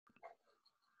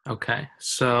Okay,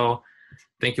 so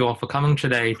thank you all for coming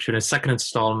today to the second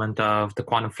installment of the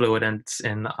Quantum Fluid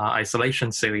in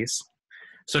Isolation series.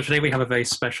 So today we have a very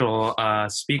special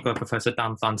speaker, Professor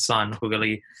Thanh Son, who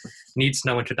really needs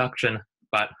no introduction,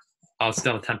 but I'll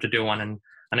still attempt to do one in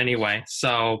anyway.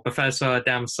 So Professor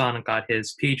Thanh Son got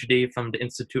his PhD from the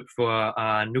Institute for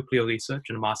Nuclear Research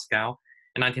in Moscow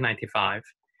in 1995.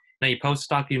 Then he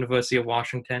postdoc at the University of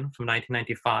Washington from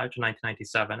 1995 to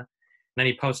 1997. Then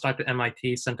he postdoc at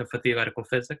MIT Center for Theoretical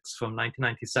Physics from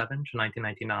 1997 to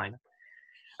 1999.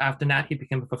 After that, he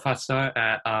became a professor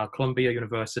at Columbia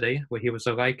University, where he was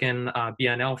a Riken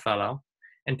BNL Fellow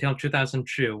until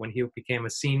 2002, when he became a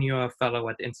senior fellow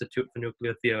at the Institute for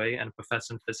Nuclear Theory and a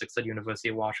professor in physics at the University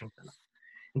of Washington.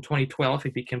 In 2012, he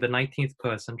became the 19th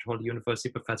person to hold a university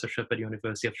professorship at the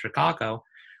University of Chicago,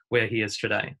 where he is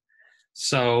today.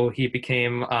 So he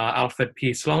became Alfred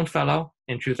P. Sloan Fellow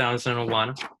in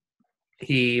 2001.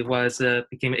 He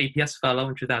became an APS Fellow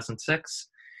in 2006.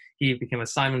 He became a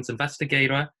Simons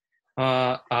Investigator. He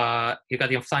got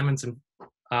the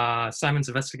Simons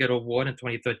Investigator Award in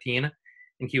 2013,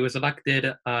 and he was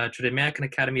elected to the American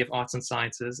Academy of Arts and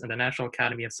Sciences and the National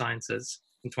Academy of Sciences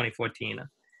in 2014.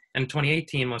 And in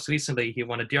 2018, most recently, he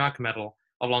won a Dirac Medal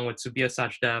along with Subir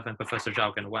Sachdev and Professor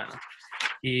Zhaogen Wen.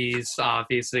 He's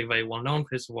obviously very well known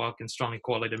for his work in strongly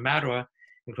correlated matter,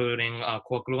 including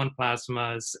quark-gluon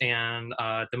plasmas and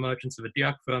the emergence of a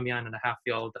Dirac fermion in a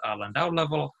half-field Landau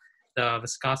level, the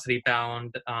viscosity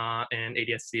bound in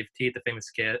ADS-CFT, the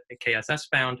famous KSS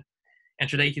bound. And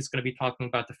today he's going to be talking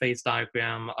about the phase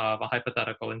diagram of a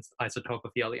hypothetical isotope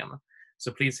of helium.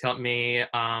 So please help me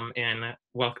in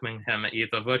welcoming him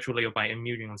either virtually or by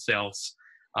unmuting themselves,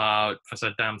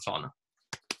 Professor Thanh Son.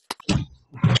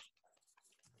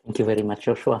 Thank you very much,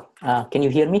 Joshua. Can you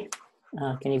hear me?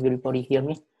 Can everybody hear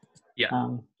me? Yeah.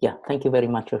 Yeah, thank you very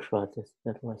much, Joshua.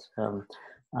 That was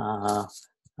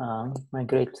my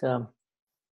great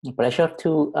pleasure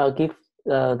to give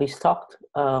this talk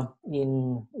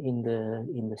in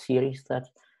the series that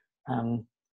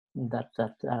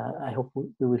I hope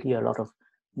we will hear a lot of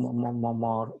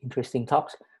more interesting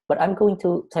talks. But I'm going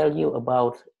to tell you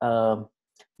about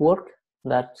work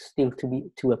that's still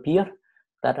to appear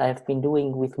that I've been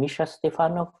doing with Misha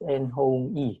Stefanov and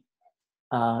Hong Yi.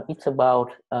 It's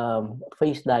about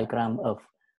phase diagram of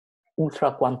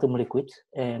ultra quantum liquids,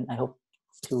 and I hope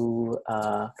to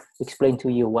explain to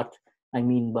you what I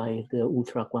mean by the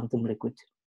ultra quantum liquids.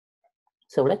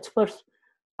 So let's first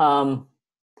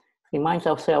remind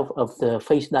ourselves of the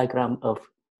phase diagram of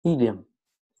helium,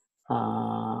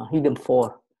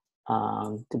 helium-4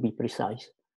 to be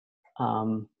precise.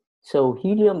 So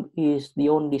helium is the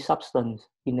only substance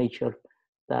in nature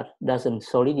that doesn't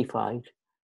solidify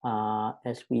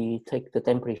as we take the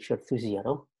temperature to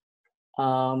 0.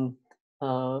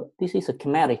 This is a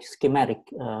schematic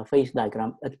phase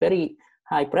diagram. At very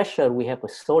high pressure, we have a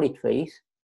solid phase.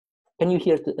 Can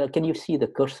you see the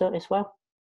cursor as well?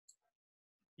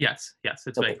 Yes,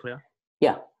 it's okay. Very clear.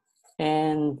 Yeah,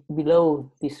 and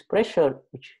below this pressure,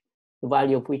 the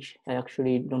value of which I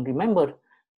actually don't remember,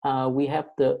 we have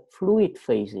the fluid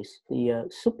phases, the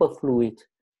superfluid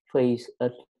phase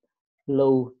at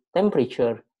low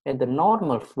temperature and the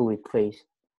normal fluid phase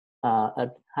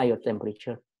at higher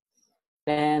temperature.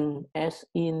 And as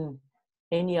in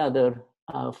any other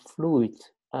fluid,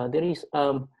 there is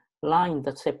a line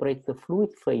that separates the fluid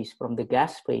phase from the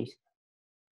gas phase,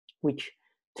 which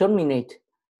terminate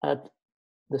at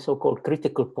the so-called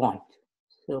critical point.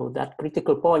 So that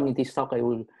critical point in this talk I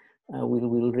will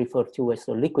refer to as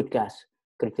the liquid gas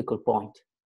critical point.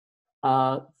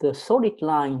 The solid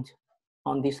lines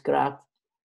on this graph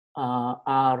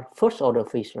are first order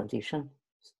phase transition.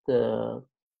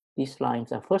 These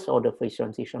lines are first order phase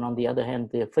transition. On the other hand,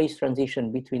 the phase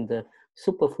transition between the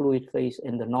superfluid phase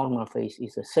and the normal phase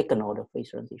is a second order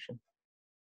phase transition.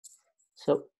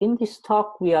 So in this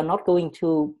talk, we are not going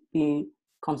to be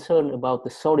concerned about the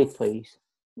solid phase.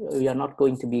 We are not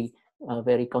going to be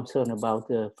very concerned about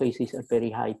the phases at very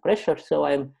high pressure. So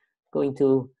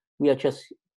we are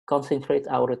just concentrate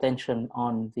our attention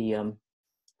on the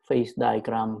phase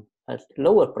diagram at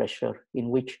lower pressure, in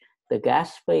which the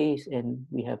gas phase and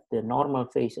we have the normal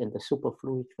phase and the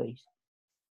superfluid phase.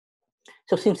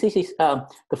 So since this is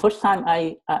the first time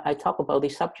I talk about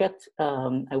this subject,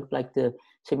 I would like the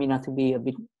seminar to be a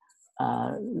bit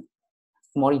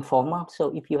more informal.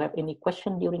 So if you have any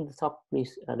question during the talk,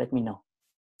 please let me know.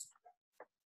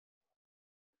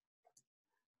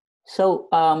 So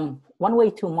one way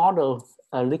to model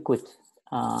a liquid,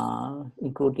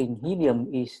 including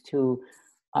helium, is to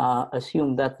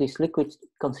assume that this liquid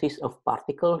consists of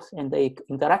particles and they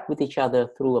interact with each other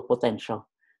through a potential.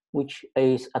 which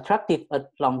is attractive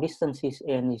at long distances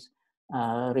and is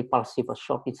repulsive at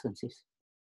short distances.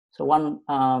 So one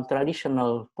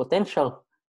traditional potential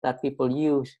that people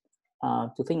use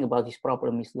to think about this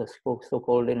problem is the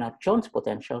so-called Lennard-Jones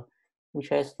potential, which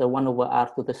has the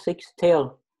 1/r⁶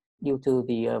 tail due to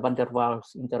the van der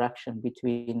Waals interaction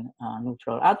between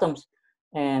neutral atoms.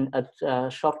 And at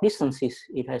short distances,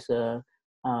 it has a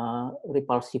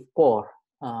repulsive core.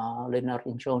 Lennard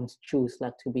and Jones choose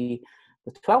that to be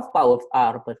the 12th power of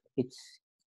r, but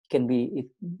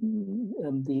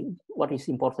what is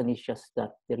important is just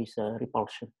that there is a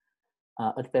repulsion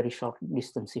at very short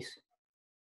distances.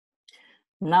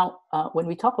 Now, when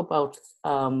we talk about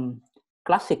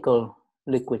classical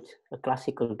liquid,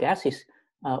 classical gases,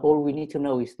 all we need to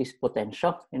know is this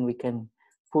potential, and we can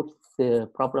put the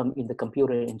problem in the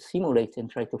computer and simulate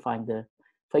and try to find the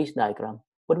phase diagram.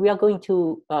 But we are going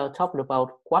to talk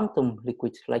about quantum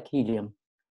liquids like helium.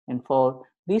 And for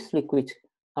this liquid,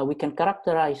 we can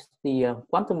characterize the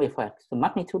quantum effects, the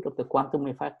magnitude of the quantum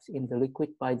effects in the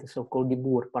liquid by the so-called de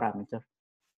Boer parameter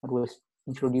that was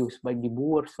introduced by de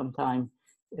Boer sometime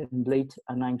in late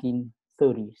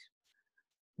 1930s.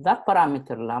 That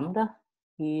parameter lambda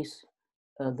is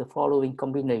the following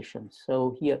combination.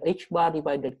 So here h bar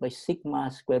divided by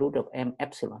sigma square root of m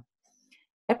epsilon.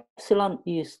 Epsilon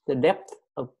is the depth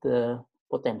of the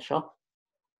potential.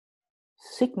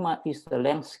 Sigma is the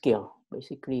length scale.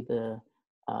 Basically,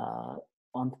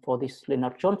 for this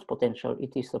Lennard-Jones potential,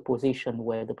 it is the position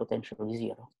where the potential is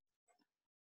 0.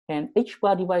 And h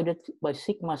bar divided by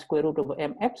sigma square root of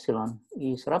m epsilon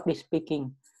is, roughly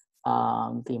speaking,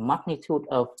 the magnitude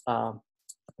of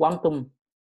quantum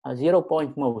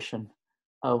 0-point motion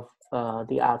of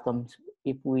the atoms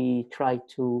if we try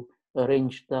to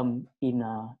arrange them in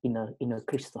a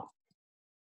crystal.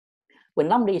 When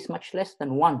lambda is much less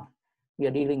than 1, we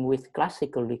are dealing with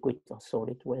classical liquid or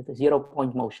solid, where the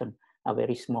 0-point motion are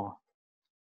very small.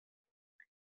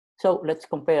 So let's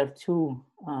compare two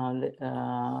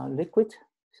liquids.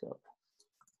 So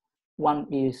one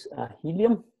is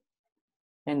helium,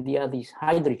 and the other is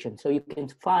hydrogen. So you can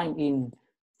find in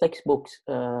textbooks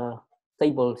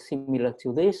tables similar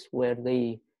to this, where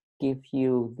they give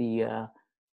you the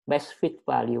best fit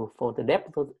value for the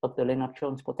depth of the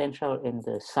Lennard-Jones potential and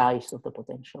the size of the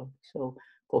potential. So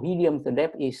for helium, the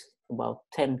depth is about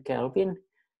 10 Kelvin,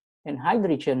 and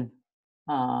hydrogen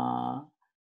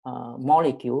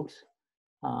molecules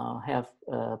have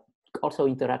also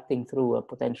interacting through a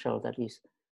potential that is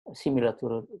similar to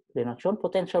the Lennard-Jones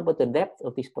potential, but the depth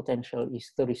of this potential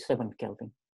is 37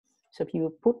 Kelvin. So if you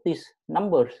put these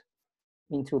numbers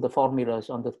into the formulas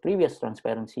on the previous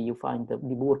transparency, you find the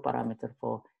de Boer parameter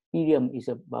for helium is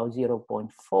about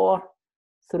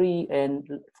 0.43,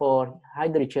 and for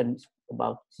hydrogen is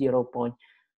about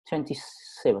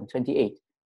 0.28.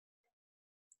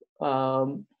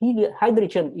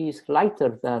 Hydrogen is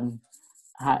lighter than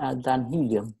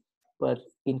helium, but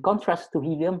in contrast to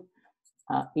helium,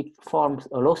 it forms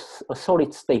a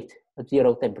solid state at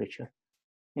 0 temperature.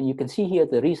 And you can see here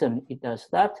the reason it does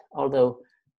that, although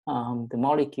the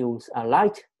molecules are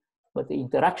light, but the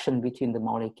interaction between the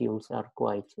molecules are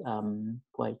quite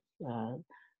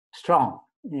strong.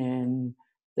 And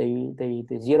the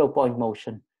 0-point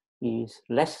motion is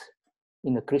less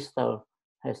in the crystal,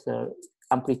 has the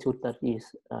amplitude that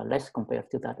is less compared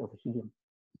to that of helium.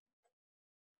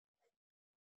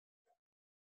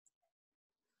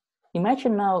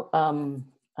 Imagine now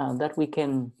that we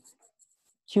can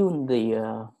tune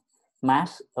the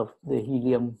mass of the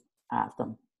helium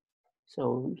atom.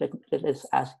 So let's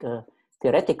ask a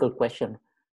theoretical question.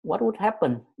 What would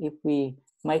happen if we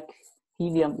make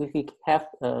helium, if we have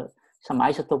some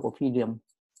isotope of helium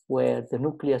where the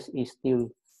nucleus is still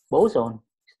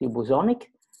bosonic,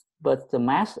 but the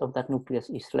mass of that nucleus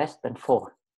is less than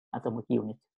 4 atomic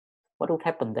units? What would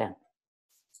happen then?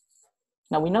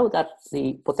 Now we know that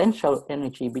the potential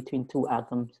energy between two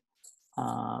atoms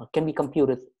can be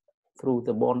computed through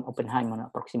the Born-Oppenheimer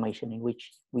approximation, in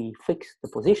which we fix the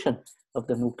position of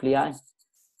the nuclei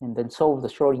and then solve the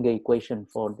Schrodinger equation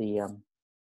for the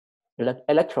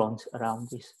electrons around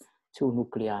these two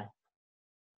nuclei.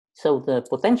 So the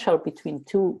potential between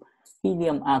two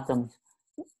helium atoms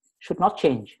should not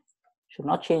change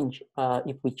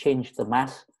if we change the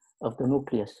mass of the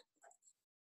nucleus.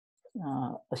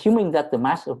 Assuming that the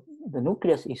mass of the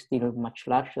nucleus is still much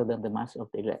larger than the mass of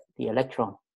the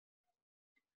electron.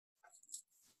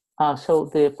 So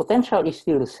the potential is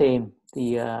still the same.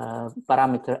 The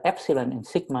parameter epsilon and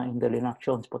sigma in the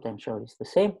Lennard-Jones potential is the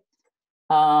same.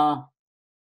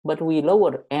 But we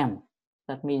lower m.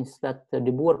 That means that the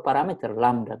de Boer parameter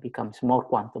lambda becomes more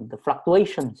quantum. The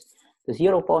fluctuations the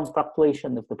 0-point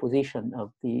fluctuation of the position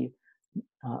of the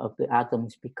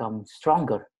atoms become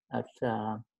stronger at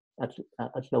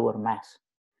lower mass.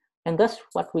 And thus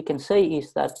what we can say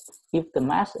is that if the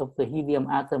mass of the helium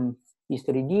atom is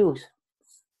reduced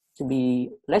to be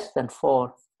less than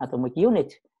 4 atomic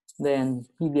units, then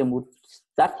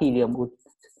that helium would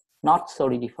not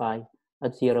solidify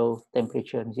at 0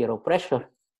 temperature and 0 pressure.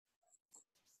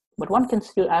 But one can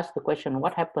still ask the question,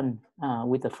 what happened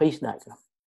with the phase diagram?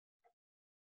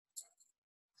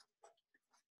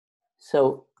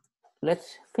 So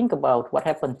let's think about what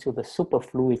happened to the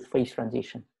superfluid phase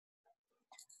transition.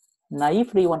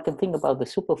 Naively, one can think about the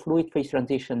superfluid phase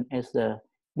transition as the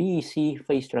BEC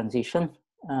phase transition.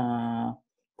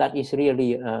 That is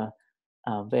really a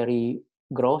very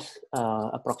gross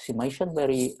approximation,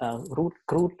 very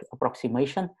crude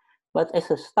approximation. But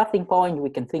as a starting point, we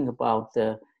can think about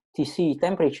the TC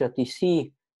temperature,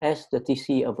 TC as the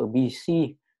TC of a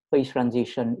BC phase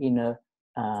transition in a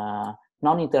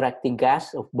non-interacting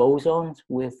gas of bosons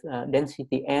with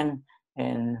density N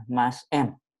and mass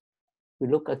M. We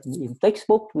look at in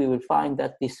textbook, we will find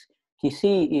that this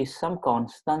TC is some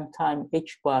constant time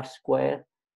h bar square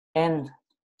N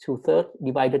to third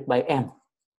divided by M.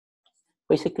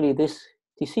 Basically, this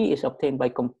TC is obtained by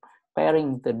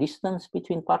comparing the distance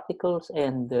between particles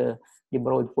and the de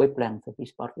Broglie wavelength of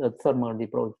this particle, thermal de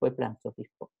Broglie wavelength of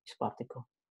this particle.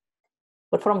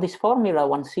 But from this formula,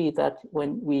 one sees that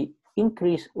when we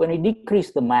decrease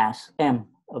the mass M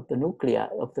of the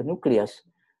nucleus,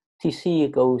 TC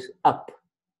goes up,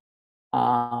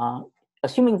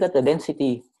 assuming that the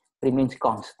density remains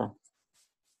constant.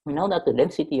 We know that the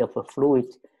density of a fluid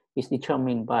is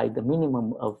determined by the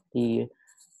minimum of the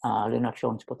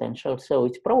Lennard-Jones potential. So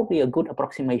it's probably a good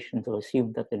approximation to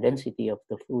assume that the density of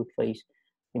the fluid phase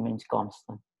remains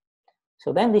constant.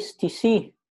 So then this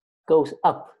TC goes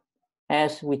up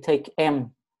as we take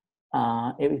M,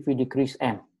 if we decrease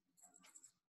M.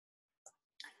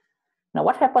 Now,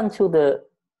 what happened to the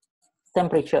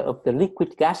temperature of the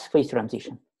liquid gas phase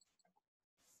transition?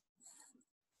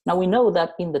 Now, we know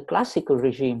that in the classical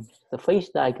regime, the phase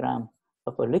diagram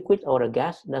of a liquid or a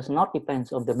gas does not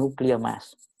depend on the nuclear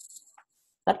mass.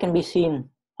 That can be seen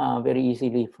very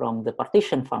easily from the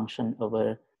partition function of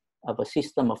a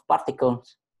system of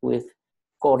particles with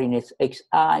coordinates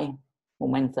xi,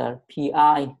 momenta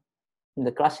pi. In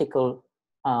the classical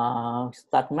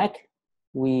StatMech,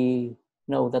 we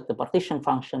know that the partition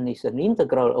function is an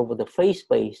integral over the phase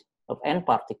space of n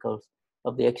particles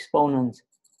of the exponents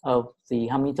of the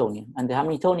Hamiltonian. And the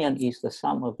Hamiltonian is the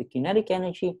sum of the kinetic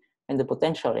energy and the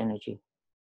potential energy.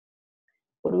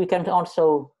 But we can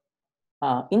also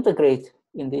integrate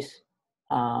in this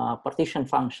partition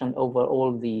function over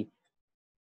all the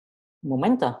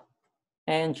momenta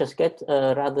and just get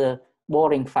a rather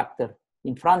boring factor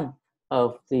in front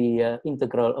of the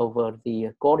integral over the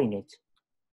coordinates.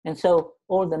 And so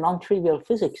all the non-trivial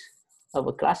physics of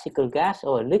a classical gas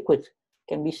or a liquid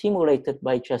can be simulated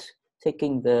by just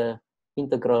taking the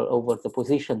integral over the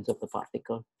positions of the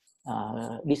particle,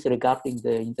 disregarding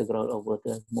the integral over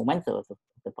the momenta of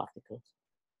the particles.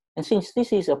 And since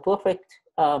this is a perfect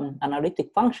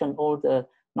analytic function, all the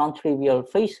non-trivial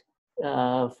phase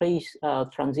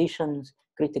transitions,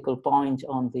 critical points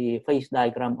on the phase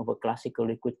diagram of a classical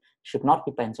liquid should not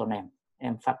depend on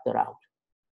M factor out.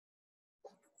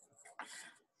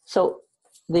 So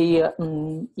the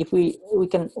if we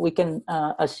can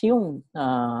assume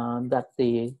that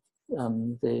the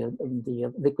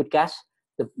liquid gas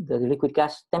the liquid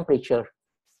gas temperature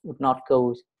would not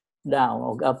go down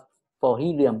or up for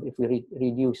helium if we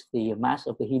reduce the mass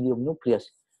of the helium nucleus.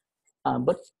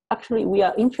 But actually, we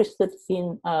are interested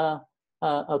in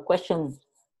a question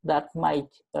that might,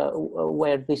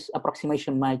 where this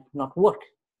approximation might not work,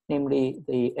 namely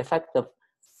the effect of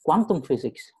quantum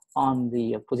physics on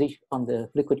the position on the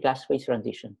liquid gas phase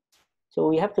transition. So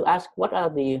we have to ask, what are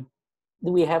the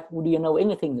do you know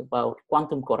anything about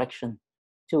quantum correction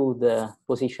to the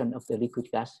position of the liquid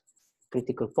gas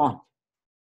critical point?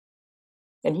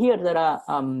 And here there are,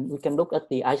 we can look at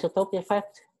the isotope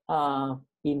effect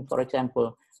in, for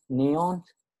example, neon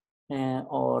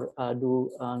or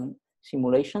do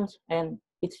simulations. And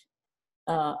it's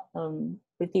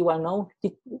pretty well known.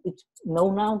 It's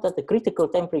known now that the critical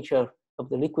temperature of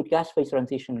the liquid gas phase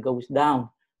transition goes down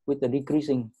with the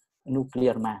decreasing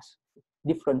nuclear mass.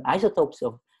 Different isotopes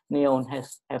of neon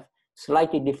have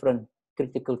slightly different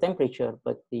critical temperature,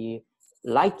 but the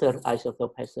lighter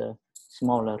isotope has a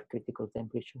smaller critical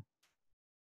temperature.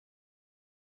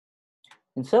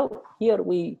 And so here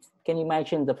we can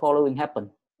imagine the following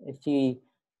happen. If we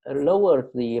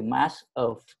lower the mass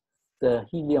of the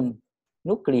helium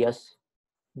nucleus,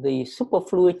 the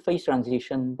superfluid phase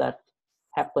transition that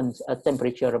happens at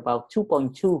temperature about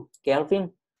 2.2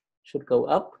 Kelvin should go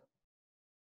up,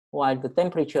 while the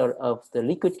temperature of the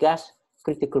liquid gas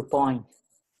critical point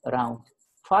around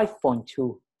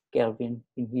 5.2 Kelvin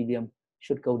in helium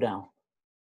should go down.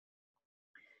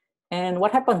 And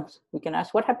what happens? We can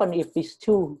ask, what happens if these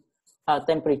two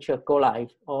temperature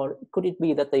collide? Or could it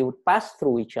be that they would pass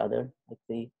through each other? Like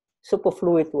the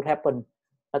superfluid would happen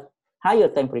at higher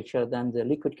temperature than the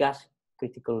liquid gas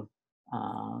critical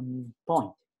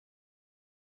point.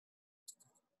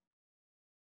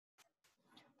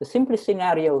 The simplest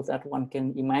scenario that one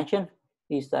can imagine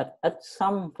is that at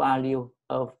some value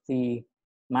of the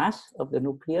mass of the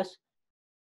nucleus,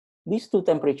 these two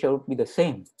temperatures would be the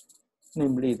same,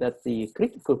 namely that the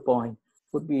critical point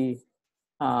would be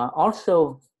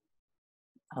also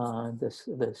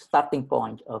the starting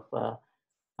point of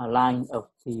a line of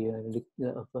the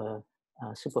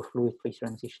superfluid phase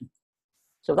transition.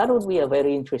 So that would be a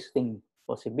very interesting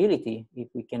possibility if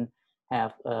we can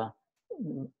have a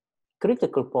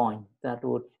critical point that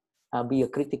would be a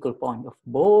critical point of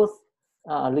both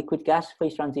liquid gas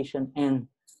phase transition and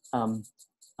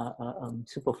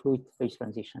superfluid phase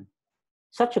transition.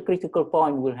 Such a critical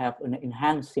point will have an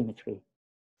enhanced symmetry,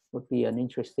 would be an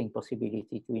interesting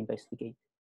possibility to investigate.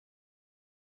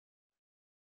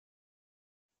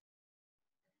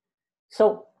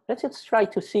 So let's just try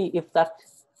to see if that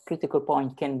critical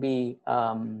point can be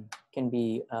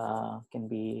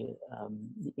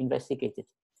investigated.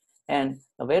 And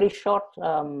a very short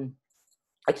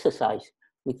exercise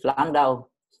with Landau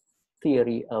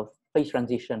theory of phase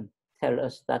transition tells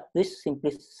us that this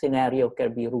simplest scenario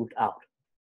can be ruled out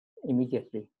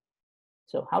immediately.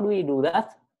 So how do we do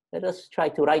that? Let us try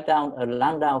to write down a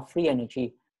Landau free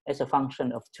energy as a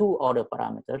function of two order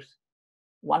parameters.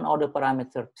 One order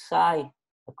parameter psi,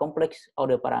 a complex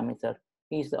order parameter,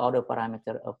 is the order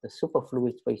parameter of the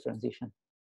superfluid phase transition.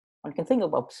 One can think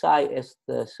about psi as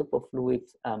the superfluid,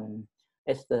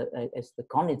 as the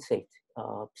condensate.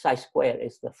 Psi square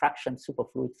is the fraction,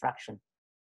 superfluid fraction.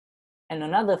 And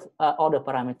another order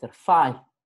parameter, phi,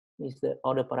 is the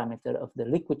order parameter of the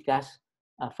liquid gas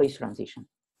phase transition.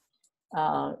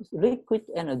 Liquid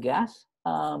and a gas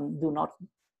do not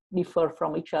differ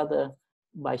from each other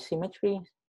by symmetry.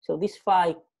 So this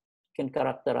phi can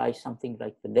characterize something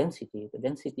like the density. The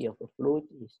density of a fluid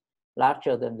is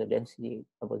larger than the density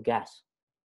of a gas.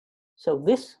 So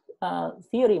this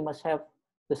theory must have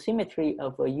the symmetry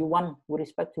of a U1 with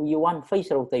respect to U1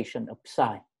 phase rotation of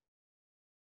psi.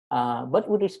 But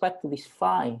with respect to this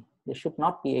phi, there should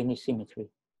not be any symmetry.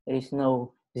 There is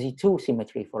no Z2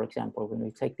 symmetry, for example, when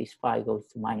we take this phi goes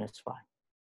to minus phi.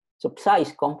 So psi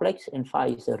is complex and phi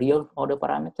is a real order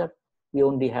parameter. We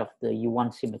only have the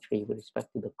U1 symmetry with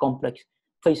respect to the complex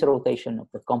phase rotation of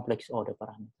the complex order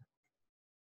parameter.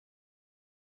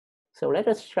 So let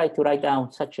us try to write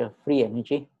down such a free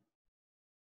energy.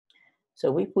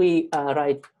 So if we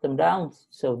write them down,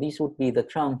 so this would be the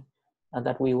term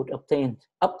that we would obtain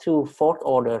up to fourth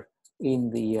order in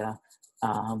the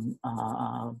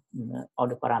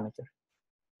order parameter.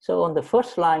 So on the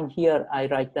first line here, I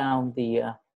write down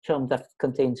the term that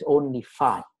contains only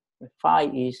phi. Phi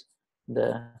is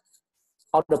the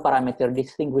order parameter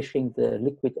distinguishing the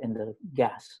liquid and the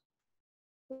gas,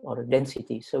 or the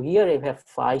density. So here I have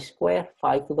phi square,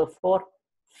 phi to the 4,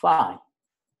 phi.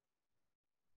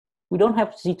 We don't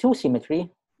have Z2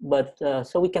 symmetry, but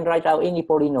so we can write out any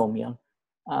polynomial.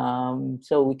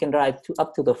 So we can write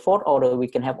up to the fourth order, we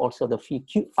can have also the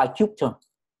phi cube term.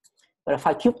 But a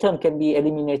phi cube term can be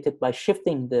eliminated by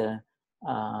shifting the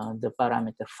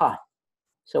parameter phi.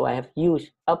 So I have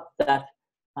used up that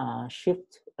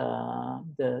shift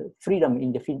the freedom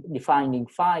in defining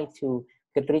phi to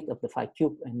get rid of the phi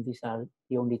cube, and these are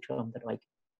the only term that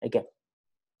I get.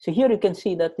 So here you can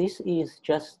see that this is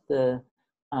just the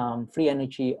free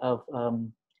energy of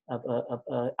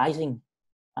Ising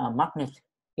magnet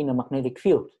in a magnetic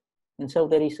field. And so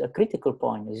there is a critical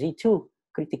point, a Z2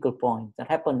 critical point that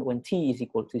happens when T is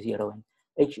equal to 0 and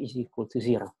H is equal to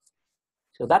 0.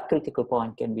 So that critical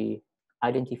point can be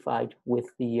identified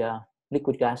with the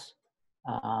liquid gas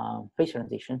phase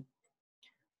transition.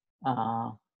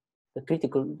 The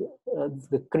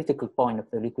critical point of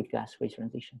the liquid gas phase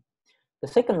transition. The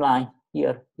second line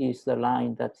here is the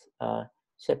line that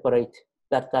separates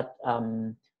that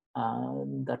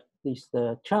is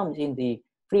the terms in the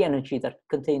free energy that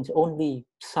contains only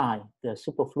psi, the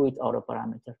superfluid order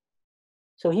parameter.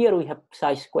 So here we have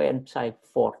psi square and psi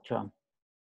 4 term.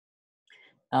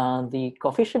 The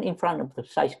coefficient in front of the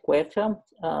psi square term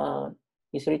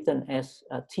is written as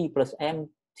T plus M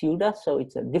tilde, so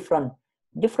it's a different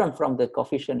different from the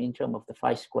coefficient in terms of the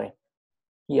phi square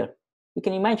here. You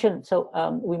can imagine, so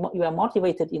we are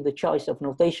motivated in the choice of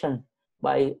notation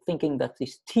by thinking that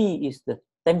this T is the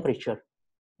temperature.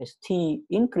 As T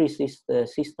increases, the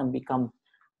system becomes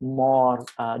more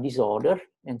disordered.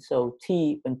 And so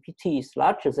T, when PT is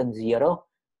larger than 0,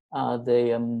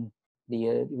 we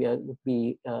would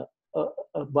be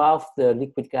above the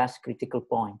liquid gas critical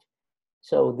point.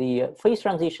 So the phase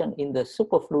transition in the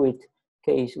superfluid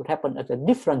case would happen at a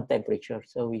different temperature.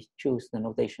 So we choose the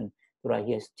notation right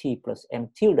here as T plus M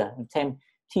tilde. And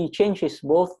T changes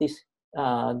both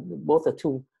both the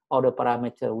two order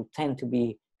parameter would tend to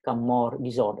become more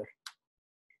disordered.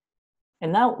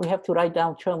 And now we have to write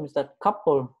down terms that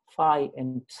couple phi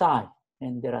and psi.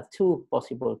 And there are two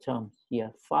possible terms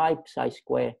here, phi psi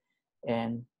square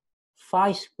and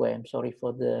phi square. I'm sorry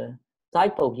for the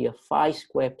typo here, phi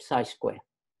square psi square.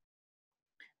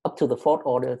 Up to the fourth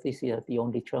order, this is the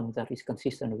only term that is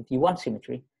consistent with U1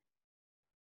 symmetry.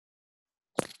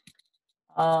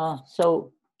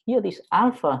 So here this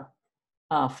alpha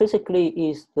physically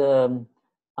is the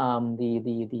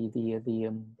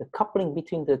coupling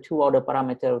between the two order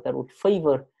parameters that would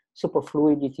favor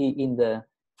superfluidity in the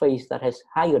phase that has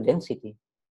higher density.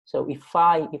 So if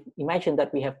imagine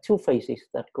that we have two phases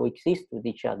that coexist with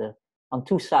each other on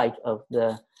two sides of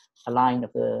the line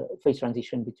of the phase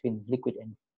transition between liquid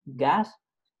and gas.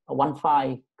 One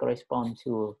phi corresponds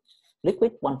to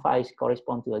liquid, one phi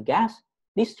corresponds to a gas.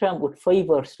 This term would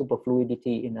favor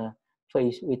superfluidity in a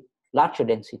phase with larger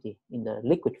density in the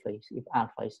liquid phase if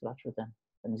alpha is larger than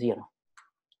 0.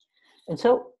 And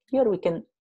so here we can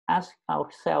ask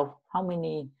ourselves how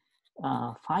many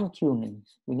fine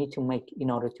tunings we need to make in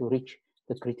order to reach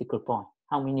the critical point.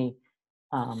 How many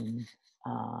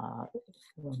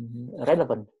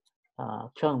relevant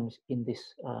terms in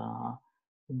this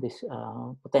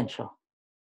potential.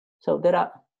 So it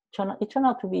turned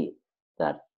out to be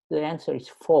that the answer is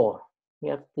 4. We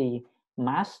have the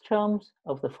mass terms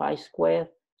of the phi square,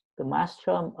 the mass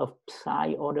term of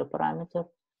psi order parameter,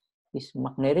 this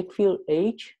magnetic field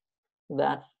H,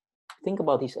 that think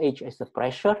about this H as the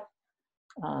pressure,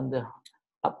 and the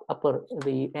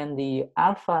and the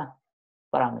alpha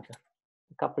parameter,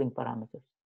 the coupling parameter.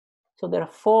 So there are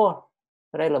 4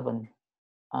 relevant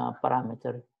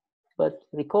parameters, but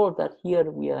recall that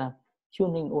here we are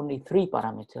tuning only 3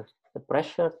 parameters: the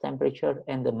pressure, temperature,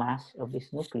 and the mass of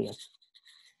this nucleus.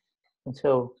 And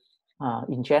so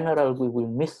in general, we will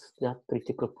miss that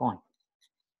critical point.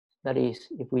 That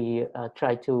is, if we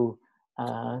try to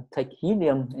take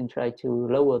helium and try to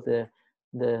lower the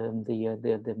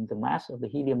mass of the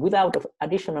helium without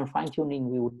additional fine tuning,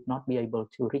 we would not be able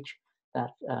to reach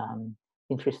that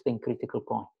interesting critical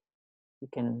point. We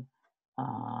can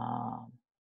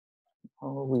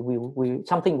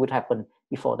something would happen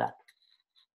before that.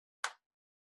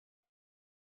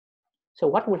 So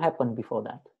what will happen before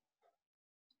that?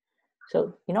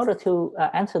 So in order to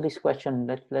answer this question,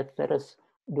 let us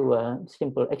do a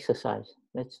simple exercise.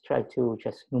 Let's try to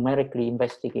just numerically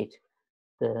investigate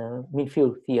the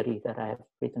midfield theory that I have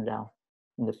written down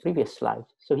in the previous slide.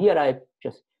 So here I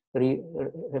just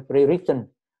have rewritten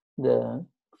the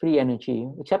free energy,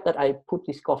 except that I put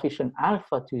this coefficient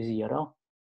alpha to 0.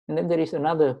 And then there is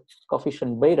another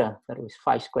coefficient beta that is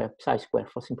phi square, psi square.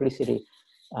 For simplicity,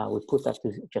 we put that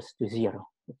just to 0.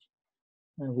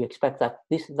 We expect that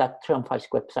that term phi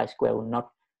square, psi square will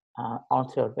not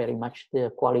alter very much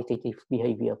the qualitative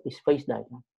behavior of this phase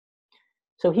diagram.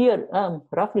 So here,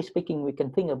 roughly speaking, we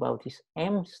can think about this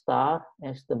m star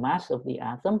as the mass of the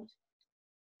atoms,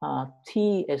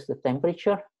 T as the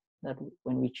temperature, that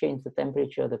when we change the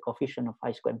temperature, the coefficient of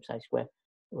phi square and psi square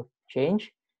will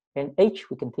change. And H,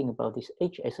 we can think about this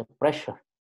H as a pressure.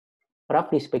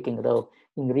 Roughly speaking, though,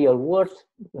 in real world,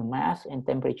 the mass and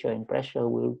temperature and pressure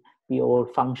will be all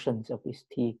functions of this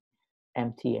T,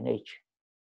 M, T, and H.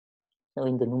 So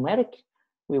in the numeric,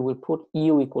 we will put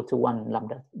U equal to 1,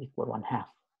 lambda equal 1/2.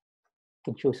 You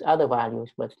can choose other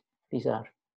values, but these are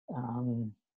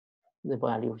the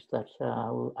values that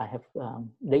I have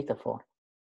data for.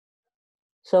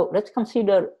 So let's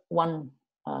consider one.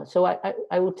 So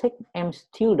I will take m's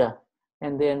tilde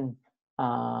and then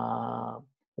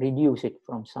reduce it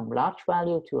from some large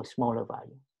value to a smaller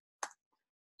value.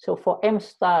 So for m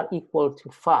star equal to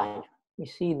 5, you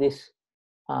see this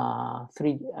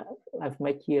we've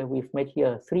made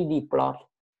here a 3D plot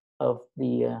of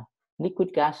the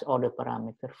liquid gas order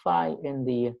parameter phi and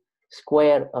the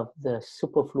square of the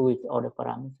superfluid order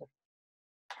parameter.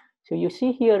 So you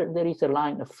see here there is a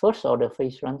line of first order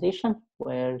phase transition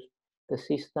where the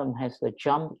system has the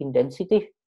jump in density.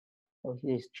 So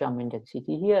this jump in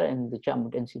density here, and the jump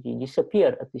in density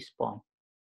disappear at this point.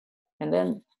 And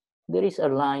then there is a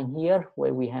line here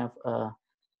where we have a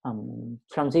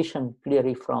transition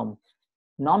clearly from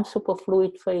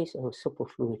non-superfluid phase or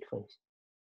superfluid phase.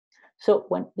 So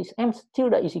when this m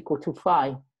tilde is equal to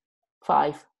 5,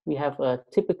 we have a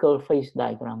typical phase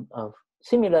diagram of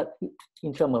similar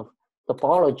in terms of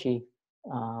topology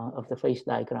of the phase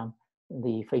diagram,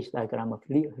 the phase diagram of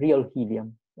real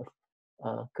helium,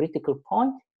 of critical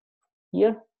point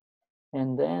here,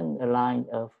 and then a line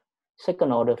of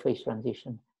second order phase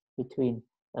transition between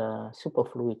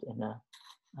superfluid and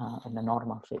a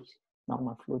normal phase,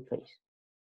 normal fluid phase.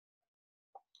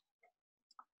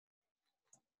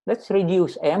 Let's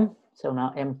reduce m. So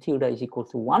now m tilde is equal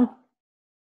to 1.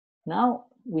 Now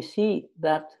we see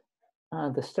that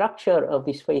the structure of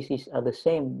these phases are the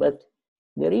same, but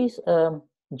there is a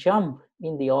jump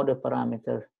in the order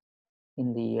parameter,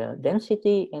 in the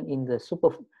density and in the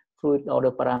superfluid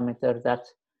order parameter that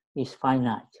is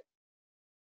finite.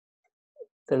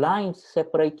 The lines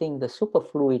separating the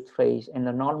superfluid phase and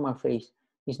the normal phase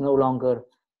is no longer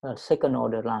a second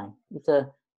order line. It's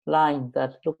a line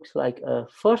that looks like a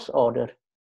first order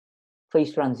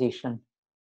phase transition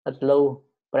at low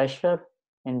pressure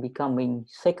and becoming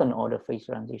second order phase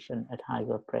transition at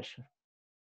higher pressure.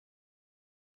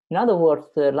 In other words,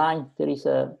 the line, there is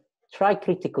a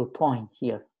tricritical point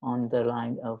here on the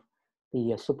line of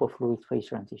the superfluid phase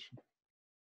transition.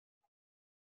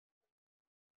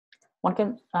 One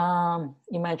can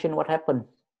imagine what happens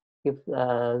if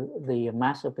the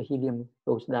mass of the helium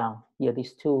goes down. Here,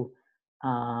 these two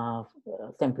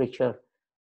temperature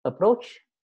approach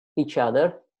each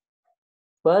other,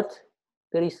 but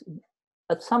there is,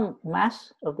 at some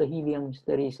mass of the heliums,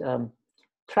 there is a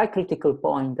tricritical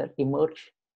point that emerges,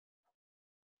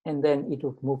 and then it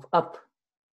will move up.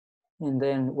 And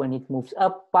then when it moves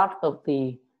up, part of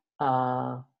the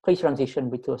phase transition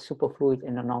between a superfluid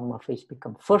and a normal phase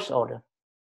become first order,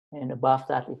 and above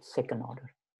that it's second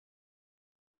order.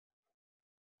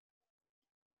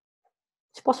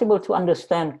 It's possible to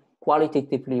understand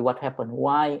qualitatively what happened.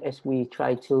 Why, as we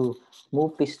try to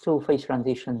move these two phase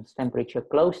transitions temperature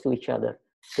close to each other,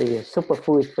 the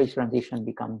superfluid phase transition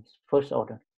becomes first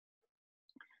order.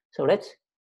 So let's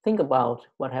think about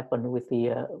what happened with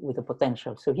the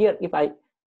potential. So here, if I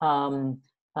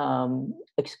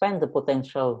expand the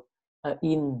potential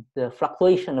in the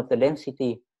fluctuation of the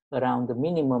density around the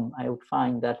minimum, I would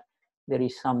find that there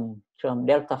is some term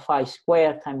delta phi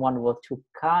squared times 1/2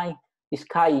 chi. This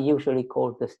chi is usually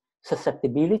called the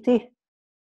susceptibility.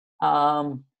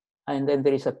 And then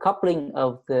there is a coupling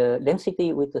of the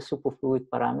density with the superfluid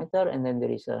parameter, and then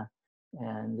there is the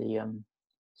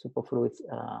superfluid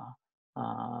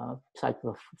side of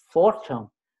the fourth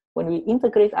term. When we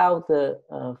integrate out the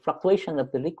fluctuation of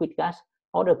the liquid gas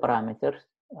order parameters,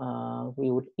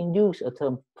 we would induce a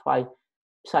term phi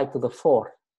psi to the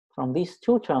fourth. From these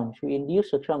two terms, we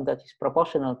induce a term that is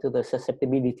proportional to the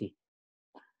susceptibility.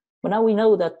 But now we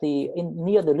know that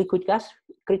near the liquid gas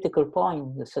critical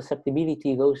point, the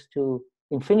susceptibility goes to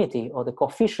infinity, or the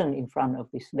coefficient in front of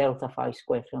this delta phi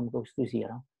square term goes to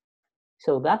 0.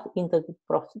 So that in the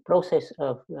process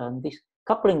of this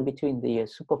coupling between the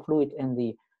superfluid and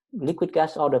the liquid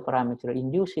gas order parameter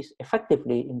induces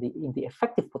effectively in the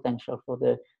effective potential for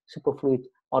the superfluid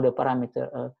order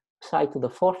parameter psi to the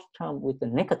fourth term with the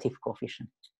negative coefficient.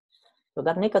 So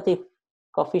that negative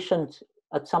coefficient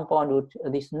at some point would,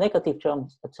 these negative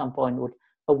terms at some point would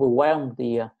overwhelm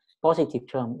the positive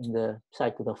term in the psi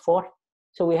to the fourth.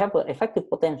 So we have an effective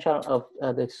potential of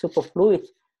the superfluid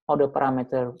order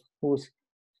parameter whose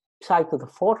psi to the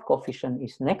fourth coefficient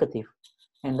is negative.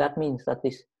 And that means that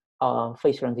this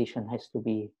phase transition has to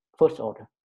be first order.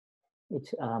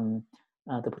 It's,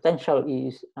 the potential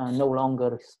is no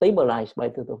longer stabilized by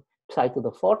the psi to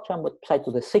the fourth term, but psi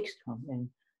to the sixth term.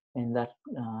 And that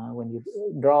when you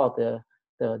draw the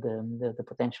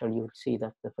potential, you will see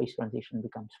that the phase transition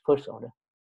becomes first order.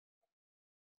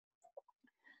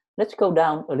 Let's go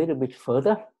down a little bit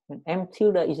further. When m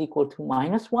tilde is equal to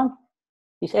 -1,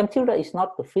 this m tilde is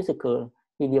not the physical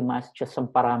helium mass, just some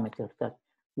parameter that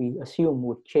we assume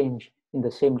would change in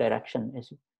the same direction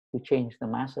as we change the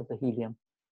mass of the helium.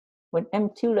 When m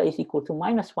tilde is equal to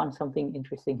 -1, something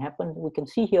interesting happens. We can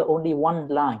see here only one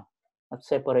line that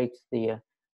separates the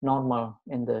normal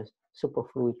and the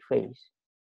superfluid phase.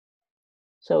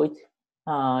 So it,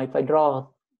 if I draw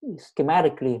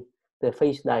schematically the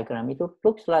phase diagram, it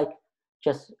looks like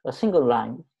just a single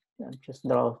line. Just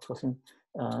draw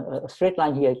a straight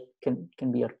line here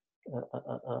can be a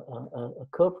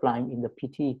curved line in the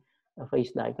PT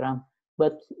phase diagram,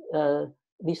 but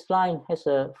this line has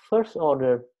a first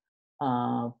order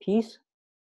piece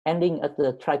ending at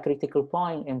the tricritical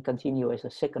point and continue as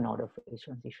a second order phase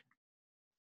transition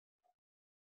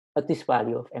at this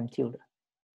value of m tilde.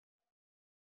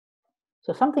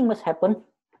 So something must happen.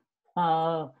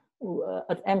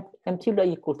 At m tilde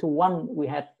equal to 1, we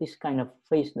had this kind of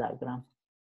phase diagram.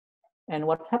 And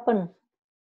what happened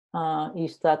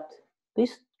is that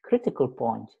this critical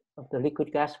point of the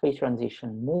liquid gas phase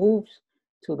transition moves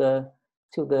to the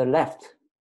left.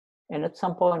 And at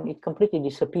some point, it completely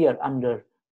disappears under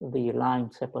the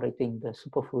line separating the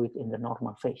superfluid in the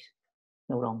normal phase.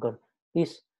 No longer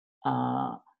this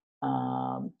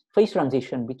phase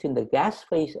transition between the gas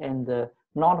phase and the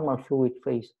normal fluid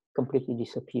phase completely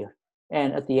disappear.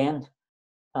 And at the end,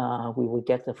 we will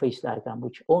get a phase diagram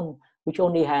which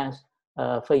only has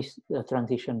a phase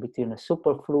transition between a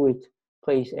superfluid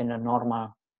phase and a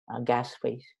normal gas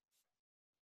phase.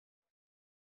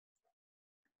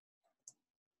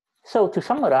 So to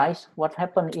summarize what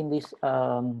happened in this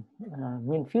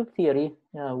mean field theory,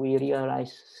 we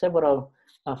realized several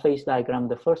phase diagrams.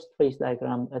 The first phase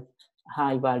diagram at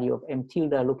high value of m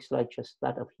tilde looks like just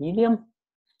that of helium.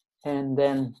 And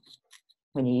then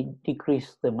when you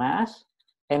decrease the mass,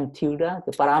 m tilde,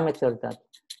 the parameter that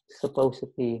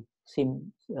supposedly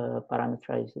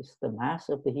parameterizes the mass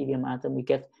of the helium atom, we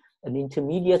get an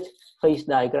intermediate phase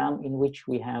diagram in which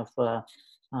we have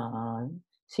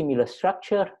similar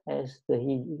structure as the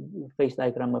phase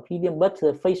diagram of helium, but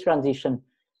the phase transition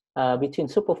between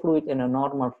superfluid and a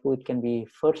normal fluid can be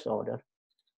first order.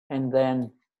 And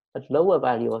then at lower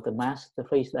value of the mass, the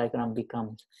phase diagram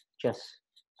becomes just,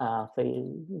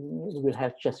 we'll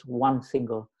have just one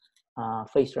single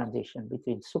phase transition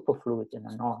between superfluid and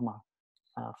a normal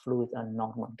fluid and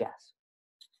normal gas.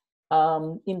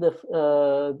 In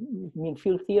the mean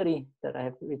field theory that I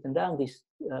have written down, this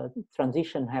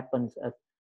transition happens at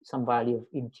some value of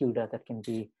m tilde that can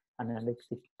be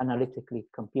analytically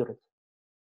computed.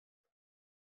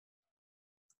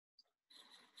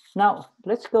 Now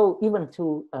let's go even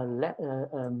to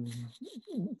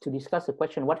discuss the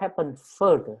question: what happened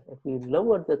further if we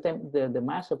lower the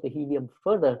mass of the helium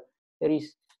further?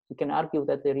 We can argue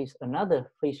that there is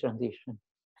another phase transition,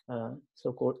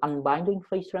 so-called unbinding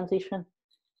phase transition.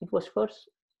 It was first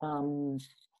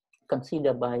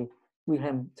considered by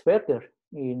Wilhelm Zwerger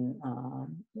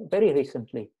very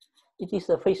recently. It is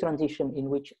a phase transition in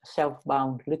which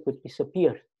self-bound liquid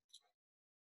disappears.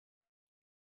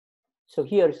 So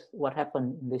here's what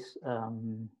happened in this,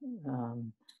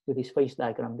 with this phase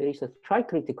diagram. There is a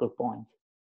tricritical point.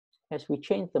 As we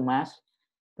change the mass,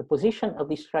 the position of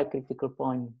this tricritical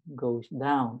point goes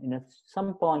down. And at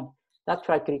some point, that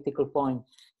tricritical point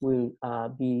will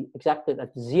be exacted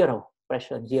at 0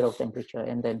 pressure and 0 temperature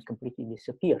and then completely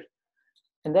disappear.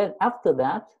 And then after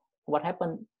that, what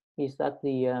happened is that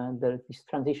this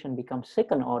transition becomes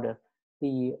second order.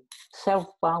 The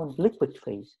self-bound liquid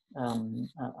phase,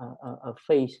 a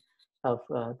phase of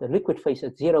the liquid phase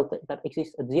at 0 that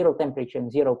exists at 0 temperature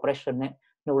and 0 pressure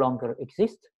no longer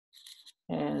exists.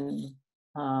 And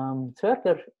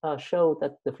Zwerger showed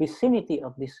that the vicinity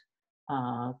of this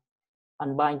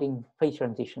unbinding phase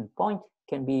transition point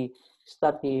can be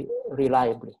studied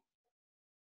reliably.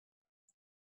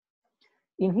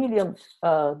 In helium,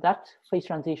 that phase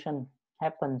transition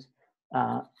happens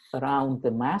around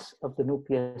the mass of the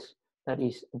nucleus that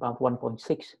is about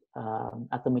 1.6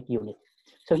 atomic unit.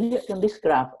 So here in this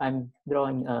graph, I'm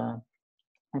drawing a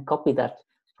copy that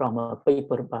from a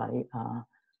paper by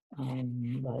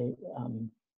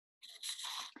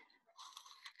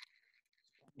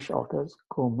authors,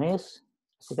 Gomez,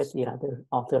 I forget the other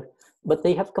author, but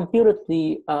they have computed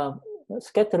the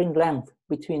scattering length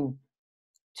between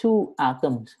two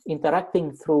atoms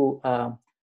interacting through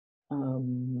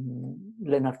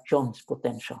Lennard-Jones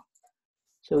potential.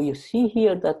 So you see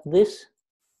here that this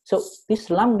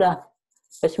lambda,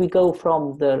 as we go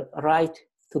from the right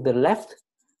to the left,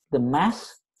 the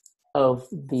mass of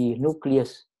the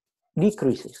nucleus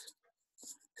decreases.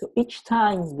 So each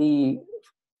time the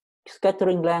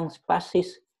scattering length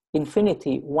passes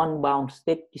infinity, one bound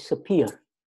state disappears.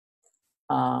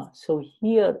 So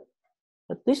here,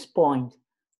 at this point,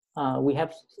 we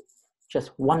have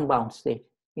just one bound state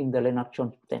in the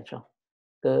Lennard-Jones potential.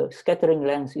 The scattering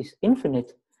length is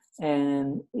infinite,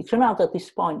 and it turns out that this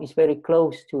point is very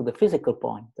close to the physical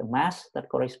point. The mass that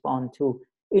corresponds to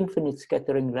infinite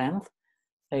scattering length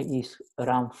is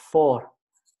around 4,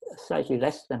 slightly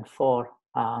less than 4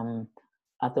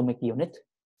 atomic unit.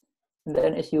 And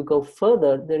then as you go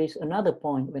further, there is another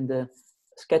point when the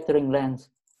scattering length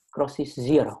crosses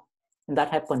 0. And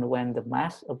that happened when the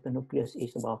mass of the nucleus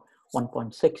is about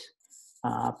 1.6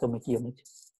 atomic unit.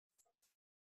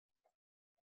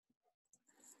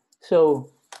 So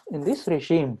in this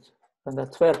regime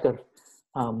that Zwerger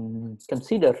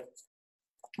consider,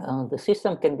 the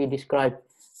system can be described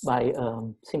by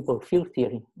simple field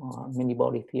theory or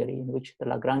many-body theory, in which the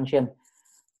Lagrangian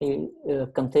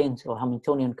contains, or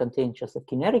Hamiltonian contains, just the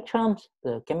kinetic terms,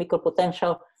 the chemical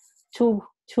potential,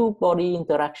 two-body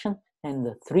interaction, and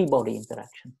the three-body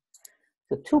interaction.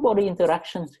 The two-body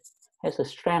interaction has a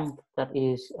strength that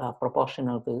is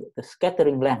proportional to the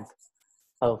scattering length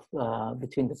of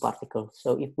between the particles.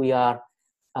 So if we are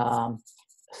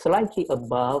slightly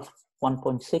above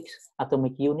 1.6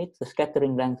 atomic units, the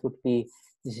scattering length would be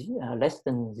less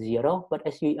than 0. But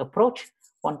as we approach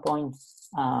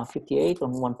 1.58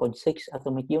 on 1.6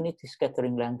 atomic units, the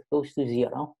scattering length goes to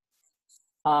 0.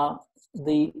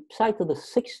 The site of the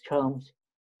sixth terms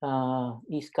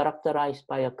is characterized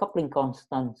by a coupling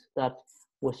constant that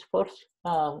was first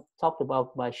talked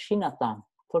about by Shinatan,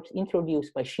 first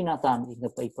introduced by Shinatan in the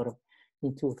paper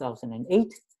in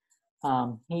 2008.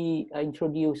 He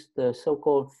introduced the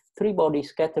so-called three-body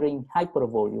scattering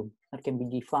hypervolume that can be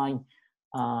defined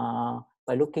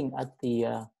by looking at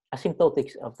the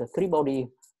asymptotics of the three-body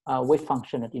wave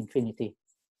function at infinity.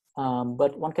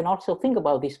 But one can also think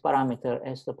about this parameter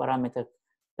as the parameter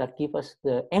that gives us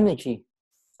the energy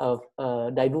of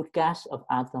dilute gas of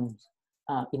atoms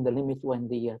in the limit when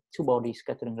the two-body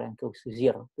scattering length goes to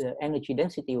 0. The energy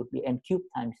density would be n cubed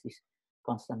times this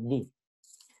constant d.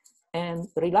 And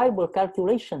reliable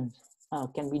calculations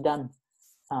can be done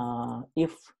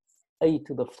if a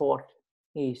to the fourth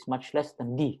is much less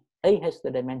than d. A has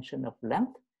the dimension of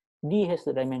length, d has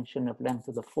the dimension of length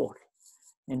to the fourth.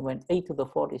 And when a to the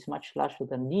fourth is much larger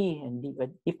than d, and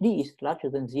if d is larger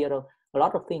than 0, a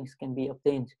lot of things can be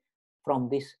obtained from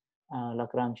this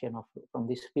Lagrangian, from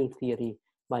this field theory,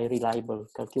 by reliable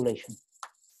calculation.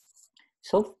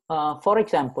 So, for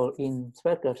example, in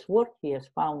Zwerger's work, he has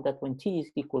found that when T is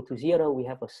equal to 0, we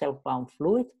have a self-bound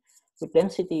fluid, with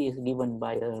density is given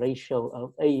by a ratio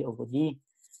of A over D.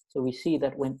 So we see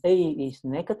that when A is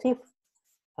negative,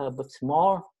 but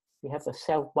small, we have a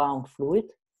self-bound fluid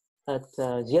at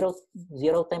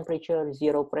zero temperature,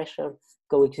 0 pressure,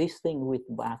 coexisting with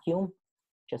vacuum,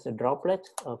 just a droplet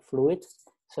of fluid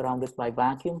surrounded by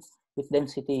vacuum, with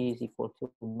density is equal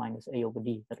to minus A over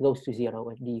D. That goes to 0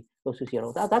 and D goes to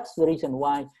 0. That's the reason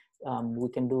why we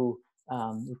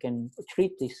can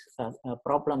treat this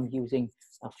problem using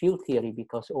field theory,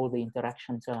 because all the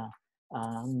interactions are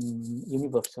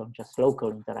universal, just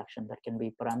local interaction that can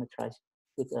be parameterized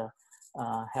with the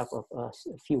help of a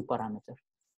few parameters,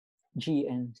 G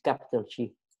and capital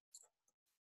G.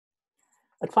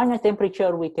 At finite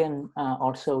temperature, we can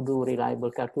also do reliable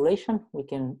calculation. We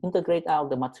can integrate out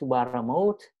the Matsubara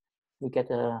mode. We get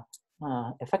a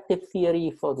effective theory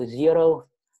for the 0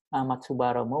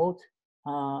 Matsubara mode,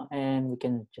 and we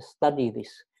can just study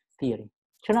this theory.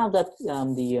 Turn out that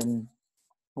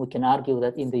we can argue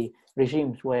that in the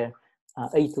regimes where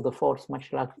A to the fourth is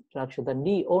much larger than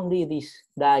D, only these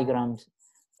diagrams,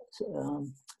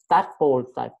 tadpole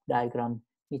type diagram,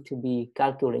 need to be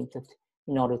calculated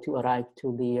in order to arrive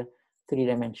to the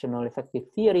three-dimensional effective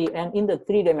theory. And in the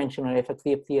three-dimensional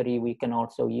effective theory, we can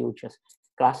also use just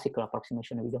classical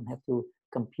approximation. We don't have to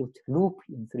compute loop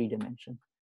in 3 dimensions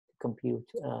to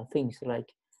compute things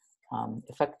like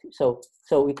effect. So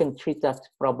we can treat that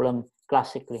problem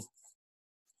classically.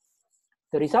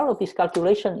 The result of this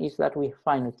calculation is that we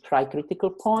find a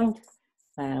tricritical point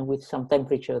with some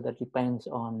temperature that depends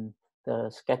on the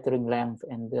scattering length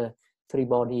and the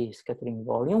three-body scattering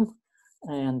volume.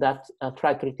 And that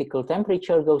tricritical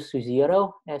temperature goes to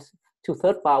 0 as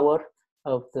 2/3 power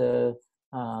of the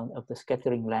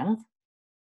scattering length.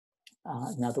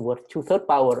 In other words, 2/3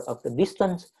 power of the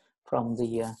distance from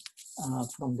the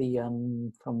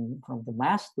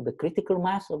mass to the critical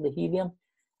mass of the helium.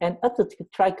 And at the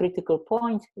tricritical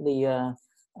point, the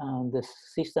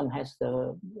system has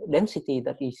the density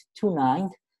that is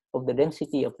 2/9 of the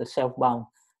density of the self-bound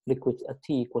liquid at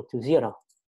T equal to 0.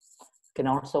 Can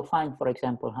also find, for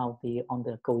example, how on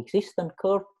the coexistent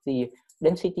curve, the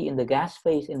density in the gas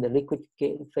phase and the liquid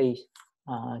phase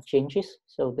changes.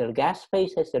 So the gas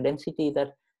phase has the density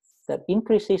that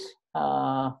increases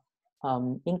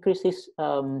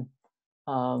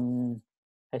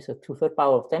as a 2/3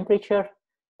 power of temperature,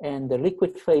 and the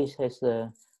liquid phase has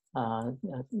the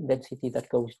density that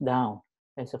goes down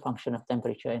as a function of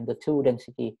temperature, and the two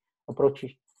density approach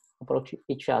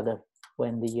each other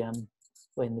when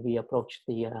we approach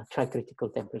the tricritical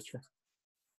temperature.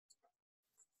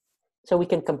 So we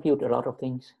can compute a lot of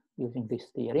things using this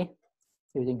theory,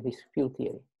 using this field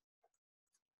theory.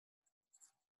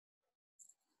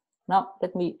 Now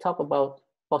let me talk about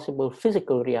possible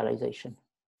physical realization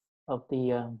of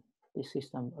the this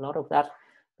system. A lot of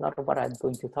what I'm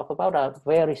going to talk about are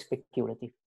very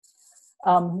speculative.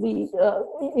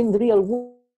 In the real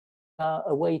world,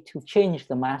 a way to change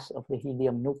the mass of the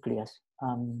helium nucleus.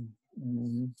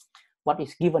 What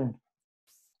is given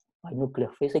by nuclear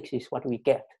physics is what we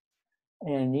get.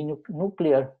 And in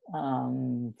nuclear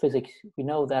physics, we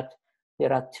know that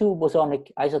there are two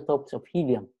bosonic isotopes of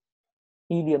helium,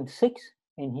 helium-6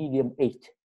 and helium-8.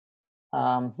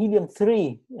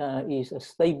 Helium-3 is a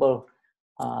stable,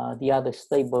 the other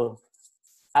stable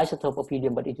isotope of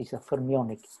helium, but it is a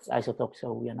fermionic isotope,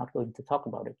 so we are not going to talk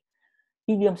about it.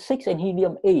 Helium-6 and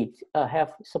helium-8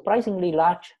 have surprisingly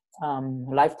large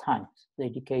lifetimes. They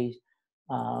decay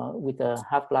with a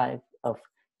half-life of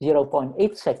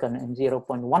 0.8 second and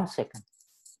 0.1 second.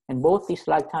 And both these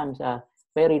lifetimes are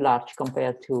very large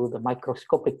compared to the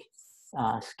microscopic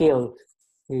scale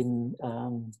in,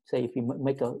 say, if you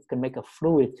can make a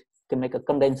fluid, can make a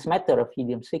condensed matter of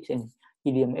helium-6 and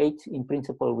helium-8. In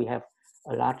principle, we have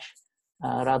a large,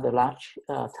 rather large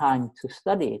time to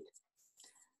study it.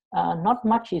 Not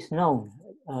much is known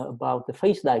about the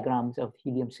phase diagrams of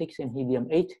helium-6 and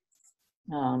helium-8.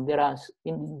 There are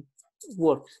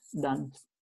works done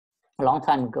a long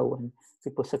time ago, and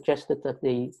people suggested that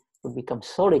they would become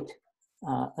solid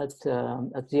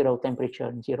at zero temperature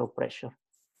and zero pressure.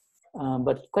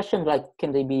 But questions like,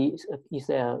 can they be, is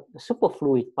there a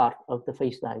superfluid part of the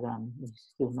phase diagram? We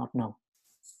still not know.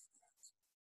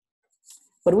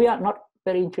 But we are not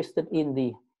very interested in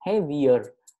the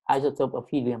heavier isotope of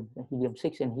helium.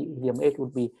 Helium-6 and helium-8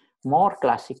 would be more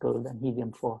classical than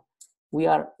helium-4. We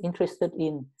are interested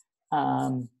in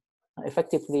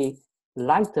effectively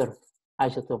lighter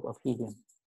isotope of helium.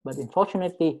 But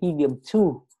unfortunately,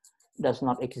 helium-2 does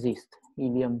not exist.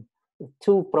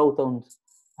 Helium-2 protons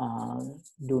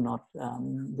do not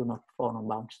form a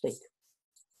bound state.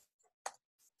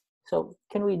 So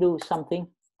can we do something?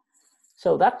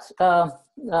 So that's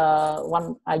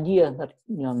one idea that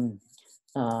one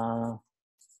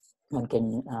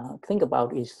can think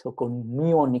about is so-called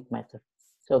muonic matter.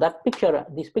 So that picture,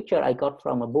 this picture I got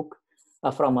from a book,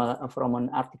 from an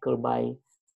article by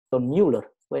John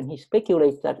Mueller, when he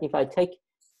speculates that if I take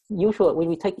when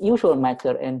we take usual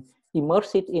matter and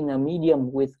immerse it in a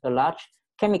medium with a large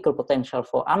chemical potential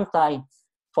for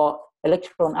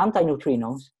electron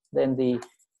antineutrinos, then the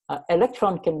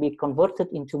electron can be converted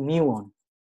into muon.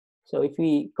 So if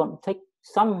we take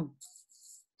some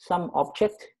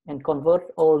object and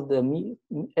convert all the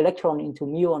electron into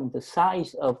muon, the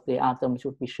size of the atoms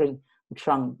would be shrink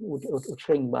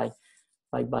by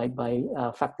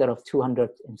a factor of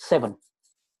 207,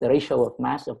 the ratio of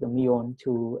mass of the muon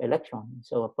to electron.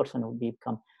 So a person would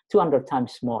become 200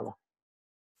 times smaller.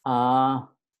 I'm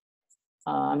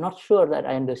not sure that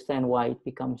I understand why it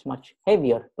becomes much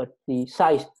heavier, but the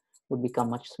size would become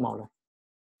much smaller.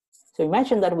 So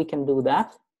imagine that we can do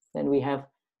that. Then we have,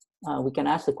 we can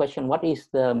ask the question: what is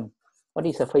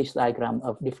a phase diagram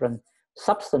of different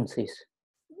substances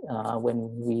when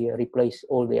we replace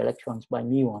all the electrons by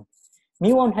muon?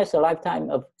 Muon has a lifetime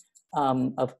of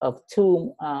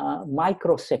 2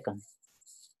 microseconds.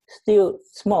 Still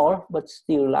small, but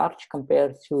still large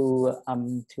compared to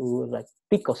like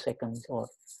picoseconds or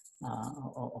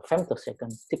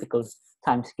femtoseconds, typical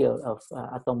time scale of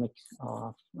atomic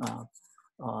or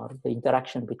the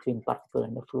interaction between particle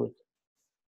and the fluid.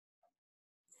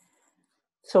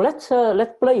 So let's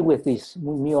play with these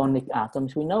muonic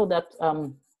atoms. We know that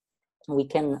we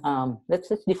can let's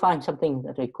define something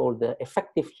that we call the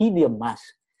effective helium mass.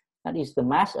 That is the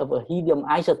mass of a helium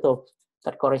isotope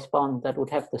that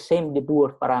would have the same de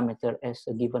Boer parameter as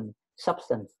a given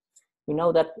substance. We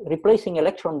know that replacing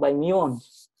electron by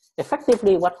muons,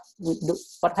 effectively what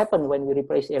happens when we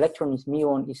replace the electron with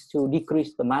muon is to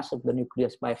decrease the mass of the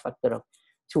nucleus by a factor of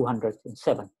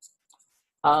 207.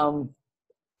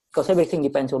 Because everything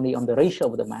depends only on the ratio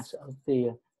of the mass of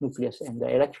the nucleus and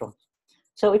the electrons.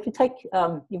 So if you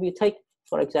take,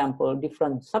 for example,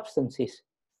 different substances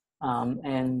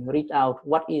and read out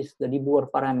what is the de Boer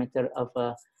parameter of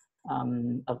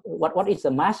what is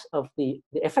the mass of the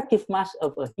effective mass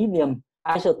of a helium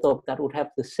isotope that would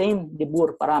have the same de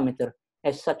Boer parameter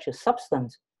as such a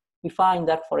substance, we find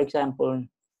that, for example,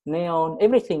 neon,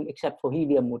 everything except for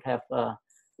helium would have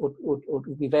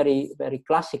would be very, very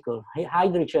classical.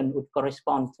 Hydrogen would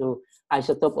correspond to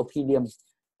isotope of helium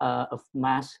of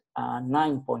mass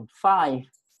 9.5,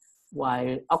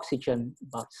 while oxygen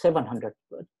about 700.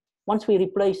 But once we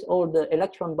replace all the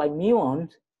electron by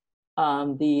muons,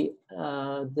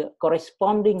 the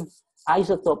corresponding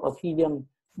isotope of helium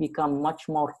become much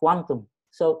more quantum.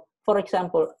 So, for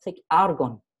example, take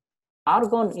argon.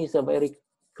 Argon is a very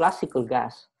classical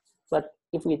gas, but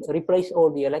if we replace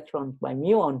all the electrons by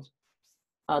muons,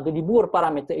 the de Boer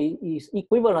parameter is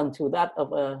equivalent to that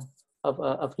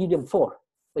of helium-4,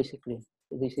 basically.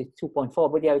 This is 2.4,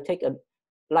 but yeah, I take a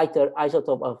lighter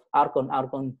isotope of argon,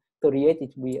 argon-38,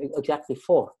 it will be exactly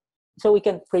 4. So we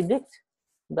can predict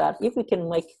that if we can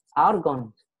make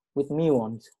argon with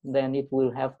muons, then it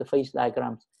will have the phase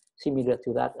diagrams similar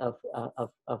to that of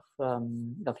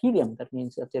helium. That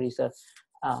means that there is a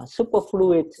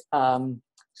superfluid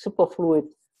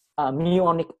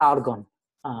muonic argon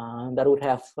that would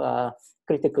have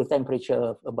critical temperature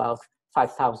of about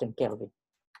 5,000 Kelvin.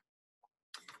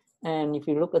 And if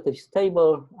you look at this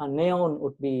table, neon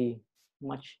would be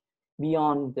much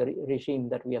beyond the regime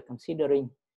that we are considering.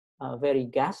 Very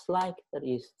gas-like, that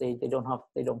is, they don't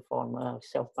form a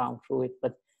self-bound fluid,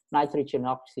 but nitrogen,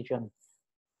 oxygen,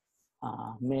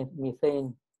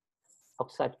 methane,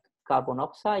 oxide, carbon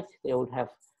oxide, they would have,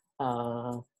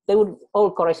 they would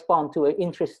all correspond to an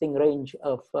interesting range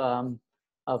of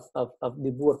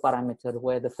de Boer parameter,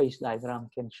 where the phase diagram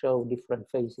can show different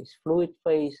phases: fluid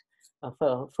phase,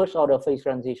 first order phase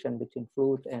transition between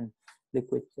fluid and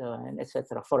liquid, and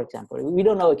etc. For example, we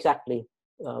don't know exactly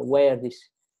where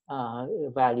these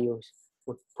values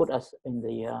would put us in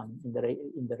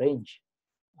the range,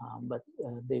 but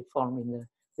they form in the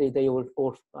they will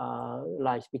all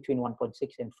lies between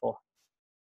 1.6 and 4.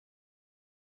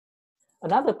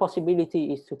 Another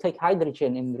possibility is to take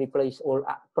hydrogen and replace all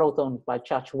protons by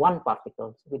charge 1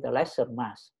 particles with a lesser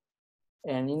mass.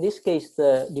 And in this case,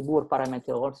 the de Boer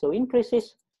parameter also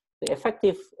increases.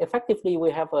 Effectively, we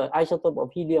have an isotope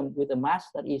of helium with a mass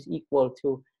that is equal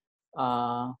to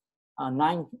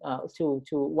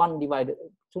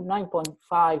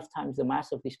 9.5 times the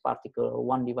mass of this particle, or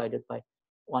 1 divided by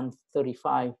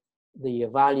 135, the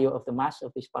value of the mass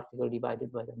of this particle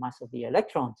divided by the mass of the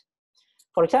electrons.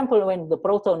 For example, when the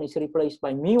proton is replaced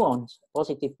by muons,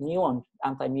 positive muons,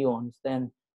 anti-muons,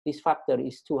 then this factor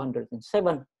is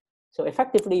 207. So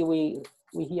effectively, we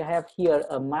have here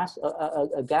a mass,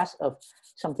 a gas of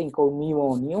something called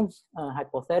muonium,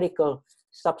 hypothetical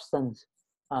substance.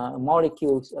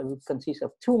 Molecules would consist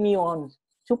of 2 muons,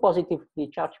 2 positively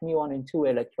charged muon and 2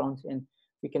 electrons, and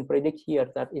we can predict here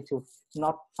that it will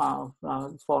not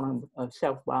form a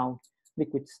self-bound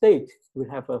liquid state. Will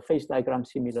have a phase diagram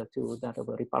similar to that of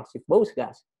a repulsive Bose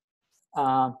gas.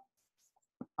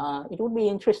 It would be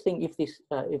interesting if this,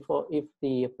 if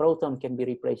the proton can be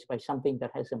replaced by something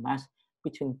that has a mass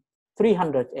between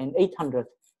 300 and 800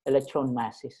 electron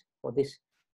masses, for this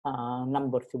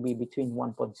number to be between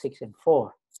 1.6 and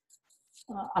 4.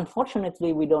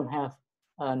 Unfortunately, we don't have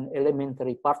an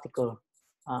elementary particle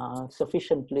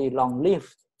sufficiently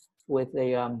long-lived with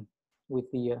the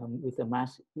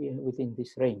mass within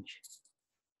this range.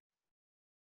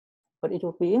 But it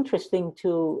would be interesting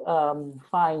to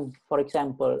find, for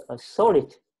example, a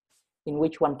solid in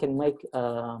which one can make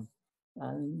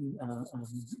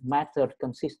matter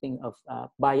consisting of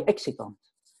biexcitons.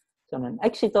 So an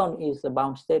exciton is the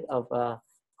bound state of a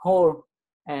hole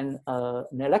and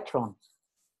an electron.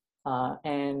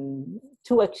 And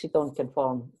 2 excitons can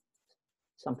form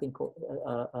something called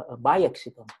a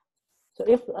biexciton. So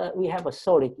if we have a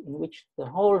solid in which the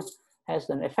hole has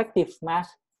an effective mass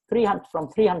from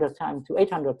 300 times to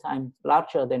 800 times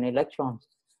larger than electrons,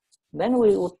 then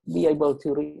we would be able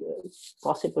to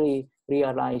possibly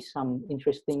realize some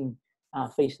interesting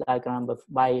phase diagram of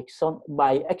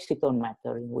biexciton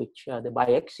matter, in which the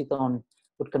biexciton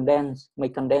would may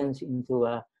condense into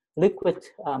a liquid,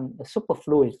 a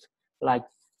superfluid like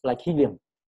helium.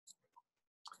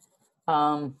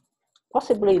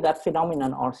 Possibly that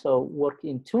phenomenon also work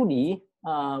in 2D.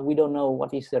 We don't know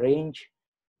what is the range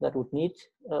that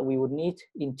we would need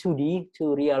in 2D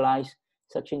to realize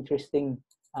such interesting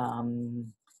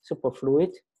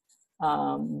superfluid.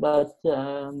 But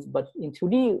in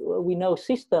 2D, we know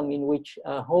system in which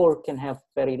a hole can have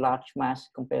very large mass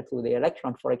compared to the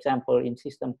electron. For example, in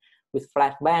system with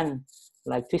flat band,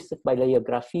 like twisted bilayer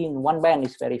graphene, one band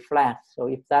is very flat. So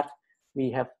if that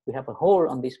we have a hole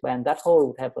on this band, that hole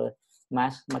would have a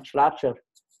mass much larger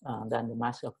than the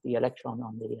mass of the electron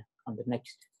on the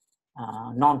next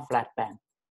non-flat band.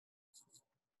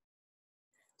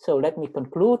 So let me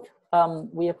conclude.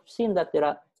 We have seen that there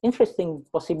are interesting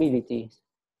possibilities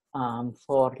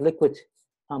for liquid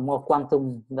more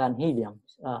quantum than helium.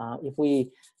 If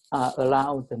we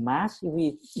allow the mass, if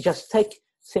we just take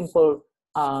simple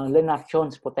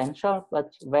Lennard-Jones potential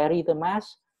but vary the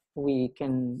mass, we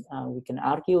can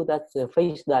argue that the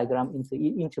phase diagram in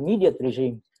the intermediate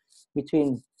regime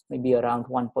between maybe around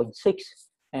 1.6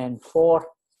 and 4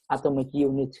 atomic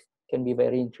units can be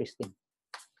very interesting.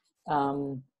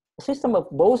 a system of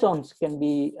bosons can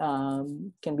be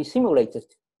simulated.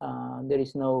 There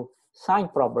is no sign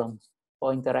problem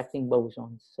for interacting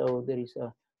bosons. So there is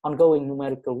a ongoing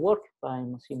numerical work by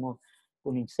Massimo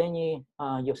Buninsegni,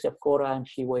 Joseph Cora, and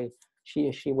Shiwei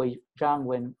Zhang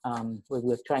when we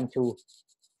were trying to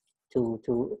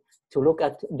look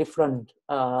at different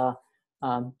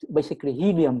basically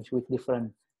heliums with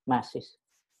different masses,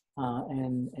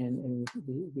 and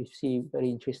we see very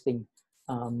interesting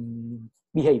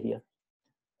behavior.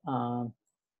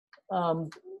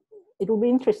 It will be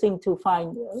interesting to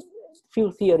find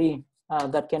field theory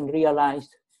that can realize,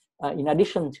 in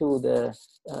addition to the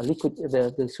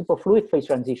the superfluid phase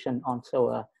transition,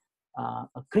 also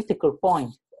a critical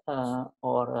point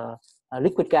or a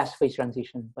liquid gas phase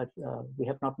transition. But we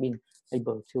have not been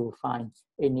able to find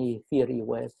any theory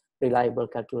where reliable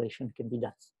calculation can be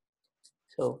done.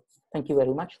 So thank you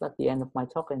very much. That's the end of my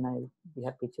talk, and I'll be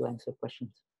happy to answer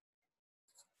questions.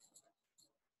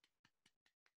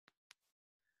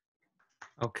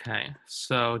 Okay,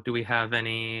 so do we have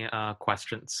any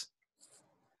questions?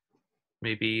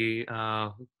 Maybe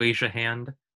raise your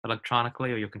hand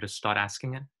electronically, or you can just start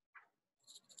asking it.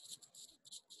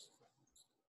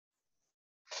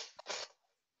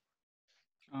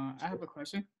 I have a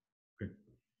question.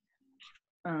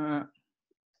 I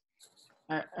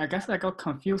guess I got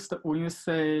confused when you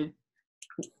say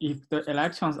if the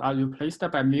electrons are replaced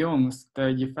by muons, the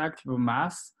effective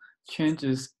mass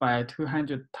changes by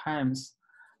 200 times.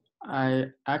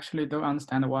 I actually don't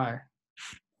understand why.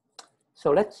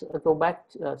 So let's go back.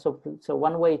 So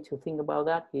one way to think about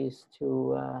that is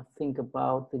to think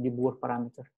about the de Boer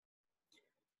parameter.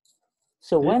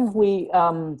 So when we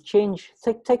change,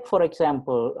 take for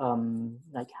example,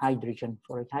 like hydrogen,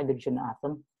 for a hydrogen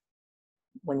atom,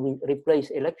 when we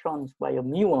replace electrons by a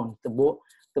muon, the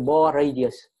Bohr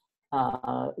radius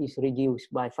is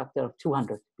reduced by a factor of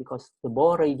 200, because the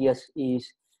Bohr radius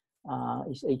is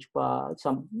h bar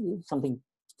something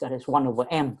that is 1 over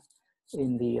m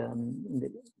in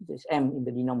this m in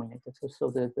the denominator.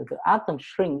 So the atom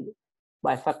shrink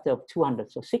by a factor of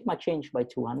 200. So sigma change by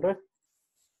 200.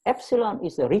 Epsilon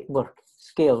is the Rydberg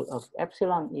scale of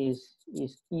epsilon is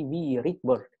EV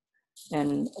Rydberg.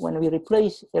 And when we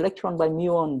replace electron by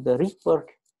muon, the Rydberg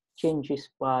changes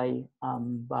by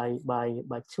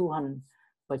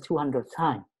 200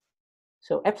 times.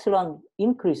 So epsilon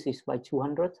increases by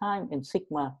 200 times and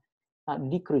sigma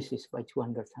decreases by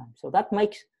 200 times. So that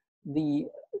makes the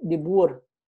de Boer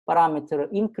parameter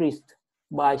increased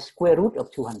by square root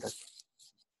of 200.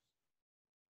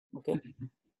 Okay,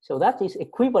 so that is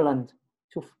equivalent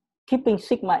to keeping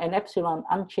sigma and epsilon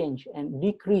unchanged and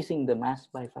decreasing the mass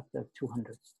by a factor of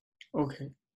 200.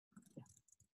 Okay.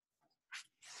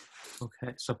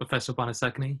 Okay, so Professor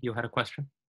Bonasegni, you had a question?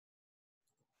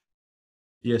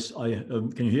 Yes,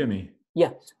 can you hear me?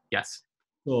 Yes. Yes.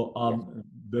 So,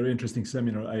 very interesting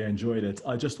seminar. I enjoyed it.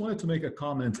 I just wanted to make a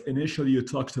comment. Initially, you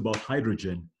talked about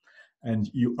hydrogen,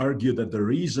 and you argued that the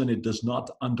reason it does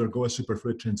not undergo a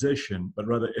superfluid transition, but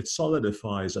rather it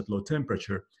solidifies at low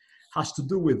temperature, has to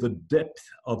do with the depth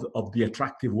of the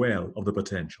attractive well of the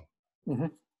potential. Mm-hmm.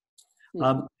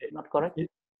 Not correct?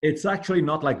 It's actually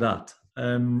not like that.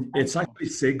 It's actually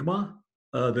sigma.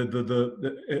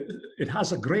 It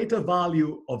has a greater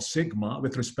value of sigma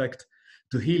with respect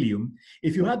to helium.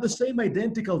 If you had the same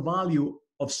identical value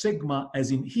of sigma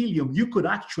as in helium, you could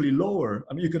actually lower,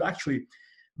 you could actually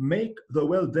make the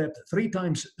well depth 3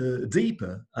 times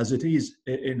deeper as it is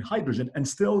in hydrogen and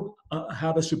still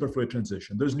have a superfluid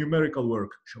transition. There's numerical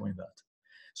work showing that.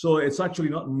 So it's actually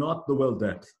not the well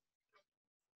depth.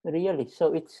 Really?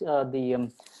 So it's the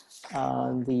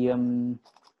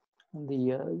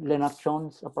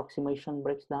Lennard-Jones approximation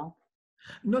breaks down?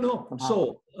 No.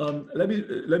 So let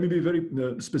me be very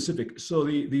specific. So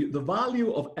the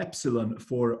value of epsilon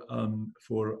for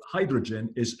hydrogen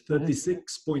is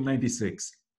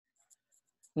 36.96,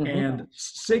 and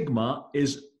sigma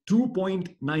is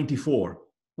 2.94.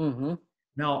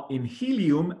 Now in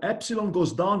helium, epsilon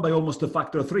goes down by almost a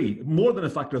factor of 3, more than a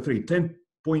factor of 3,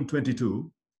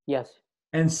 10.22. Yes.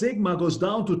 And sigma goes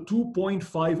down to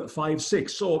 2.556.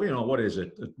 So what is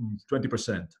it?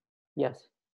 20%. Yes.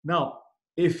 Now,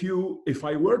 if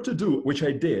I were to do, which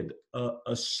I did,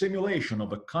 a simulation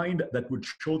of a kind that would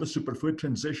show the superfluid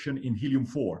transition in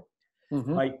helium-4,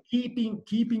 by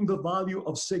keeping the value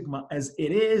of sigma as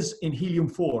it is in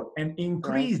helium-4 and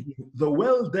increasing the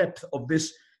well depth of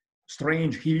this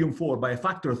strange helium-4 by a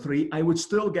factor of 3, I would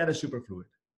still get a superfluid.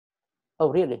 Oh,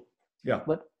 really? Yeah.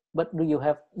 But do you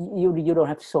have you don't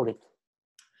have solid?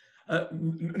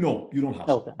 No, you don't have.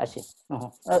 Okay, I see.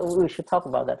 We should talk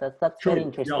about that. That's sure. Very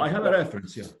interesting. Yeah, I have a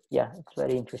reference. Yeah. Yeah, it's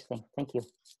very interesting. Thank you.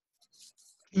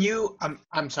 Can you,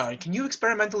 I'm sorry, can you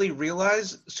experimentally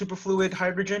realize superfluid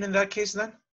hydrogen in that case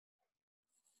then?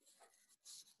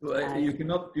 Well, you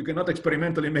cannot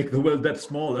experimentally make the world that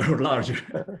smaller or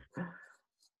larger.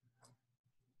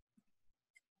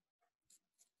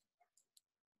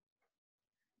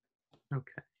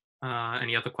 Okay.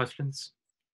 Any other questions?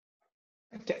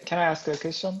 Can I ask a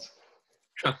question?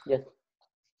 Sure. Yes.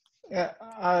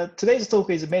 Yeah, today's talk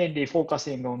is mainly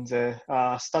focusing on the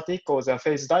static or the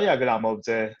phase diagram of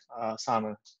the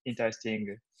some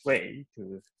interesting way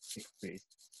to increase,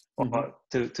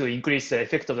 to increase the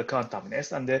effect of the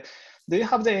quantumness. And do you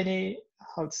have any,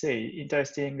 how to say,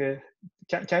 interesting?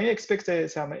 Can you expect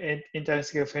some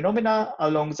interesting phenomena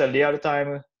along the real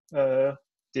time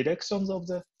directions of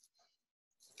the?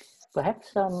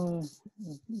 Perhaps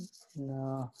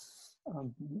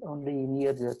only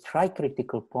near the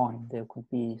tricritical point there could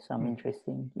be some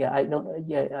interesting. Yeah, I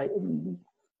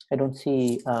don't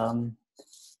see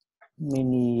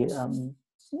many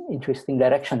interesting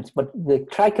directions, but the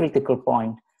tricritical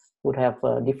point would have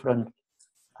different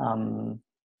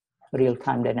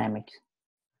real-time dynamics.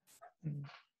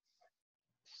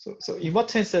 So in what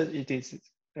sense it is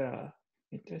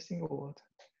interesting or what?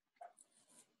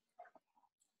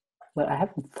 Well, I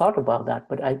haven't thought about that,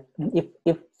 but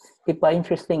if by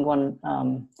interesting one,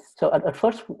 so at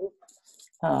first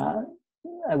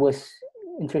I was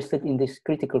interested in this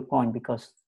critical point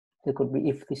because there could be,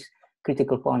 if this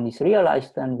critical point is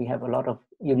realized, then we have a lot of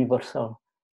universal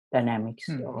dynamics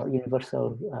or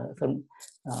universal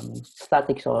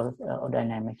statics or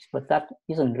dynamics, but that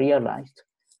isn't realized.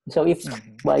 So if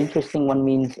by interesting one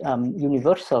means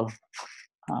universal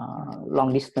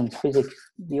long distance physics,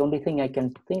 the only thing I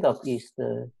can think of is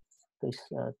this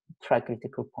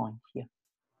tricritical point here.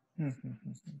 I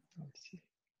see.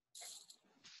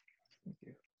 Thank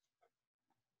you.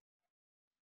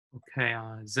 Okay,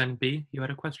 Zen B, you had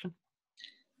a question?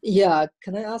 Yeah,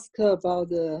 can I ask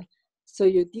about so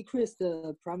you decrease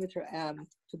the parameter m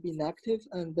to be negative,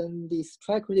 and then this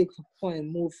tricritical point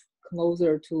move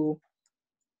closer to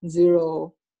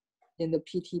 0 in the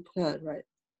PT plane, right?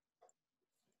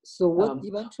 So what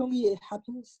eventually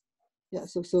happens? Yeah,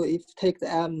 so if take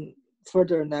the m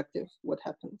further negative, what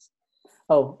happens?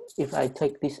 Oh, if I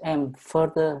take this m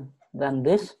further than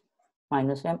this,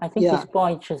 minus m, I think this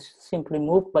point just simply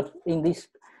move, but in this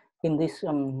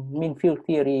mean field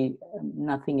theory,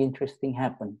 nothing interesting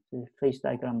happened. The phase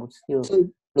diagram would still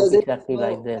look exactly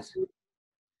like this.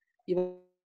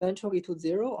 Eventually to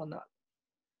 0 or not?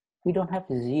 We don't have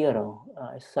 0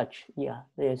 as such. Yeah,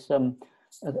 there's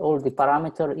all the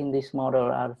parameters in this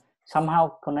model are somehow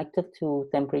connected to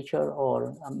temperature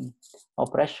or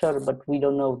pressure, but we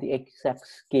don't know the exact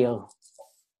scale.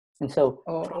 And so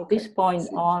from this point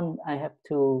on, I have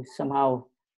to somehow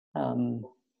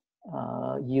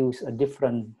use a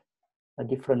different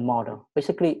model.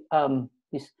 Basically,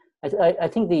 I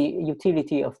think the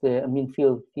utility of the mean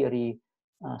field theory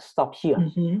stopped here.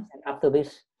 And after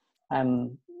this,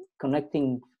 I'm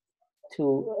connecting to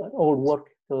old work,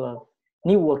 to a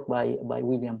new work by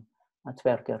William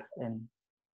Zwerger, and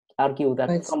argue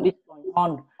that from this point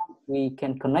on, we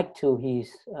can connect to his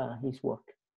work.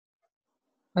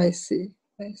 I see.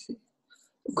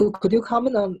 Could you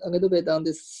comment on a little bit on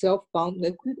this self-bound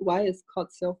liquid? Why it's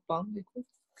called self-bound liquid?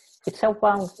 It's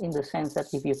self-bound in the sense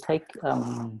that if you take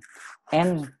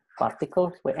n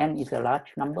particles, where n is a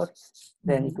large number,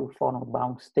 then it will form a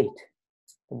bound state.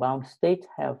 The bound state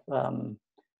have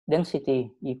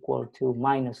density equal to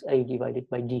minus a divided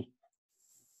by d.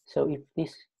 So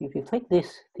if you take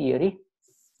this theory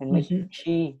and make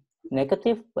G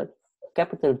negative, but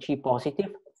capital G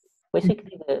positive,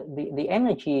 basically the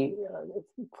energy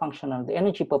functional, the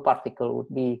energy per particle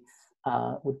would be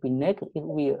negative.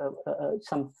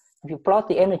 If you plot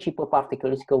the energy per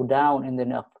particle, it's go down and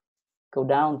then up. Go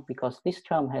down because this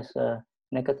term has a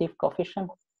negative coefficient,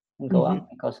 and go up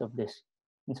because of this.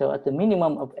 And so at the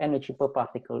minimum of energy per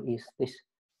particle is this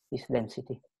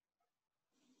density.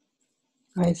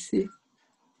 I see.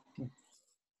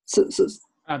 So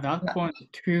at that point,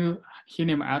 2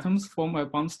 helium atoms form a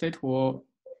bond state, or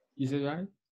is it right?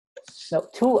 No,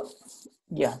 2.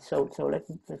 Yeah. So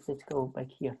let's go back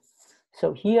here.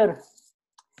 So here,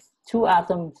 2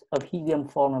 atoms of helium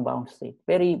form a bound state,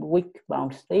 very weak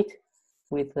bound state,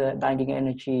 with binding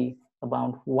energy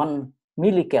about 1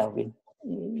 millikelvin.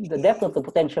 The depth of the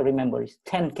potential, remember, is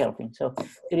 10 Kelvin. So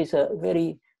there is a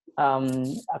very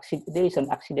there is an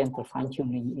accidental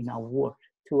fine-tuning in our work.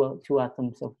 2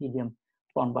 atoms of helium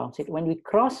form bound state. When you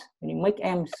make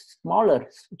m smaller,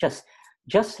 just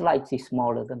slightly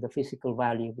smaller than the physical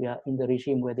value, we are in the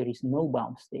regime where there is no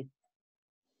bound state.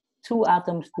 2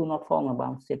 atoms do not form a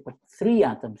bound state, but 3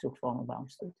 atoms will form a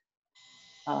bound state.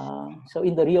 So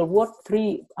in the real world,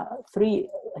 three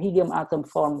helium atoms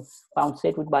form bound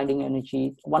state with binding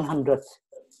energy 100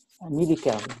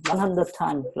 millikelvin, 100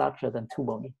 times larger than 2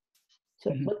 body.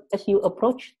 So, but as you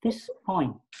approach this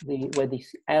point, where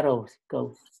these arrows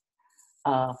go,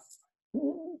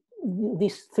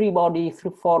 this 3 body,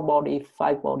 4 body,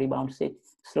 5 body bound state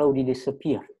slowly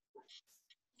disappear.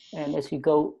 And as you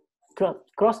go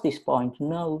across this point,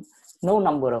 no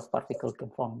number of particles can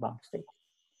form bound state.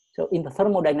 So in the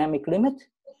thermodynamic limit,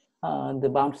 the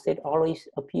bound state always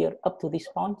appear up to this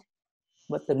point,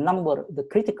 but the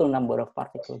critical number of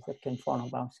particles that can form a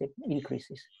bound state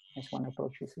increases as one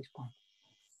approaches this point.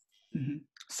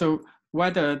 So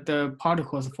whether the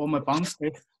particles form a bound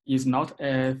state is not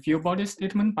a few body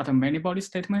statement, but a many body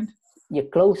statement? Yeah,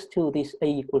 close to this A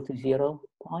equal to 0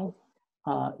 point.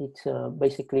 It's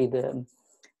basically the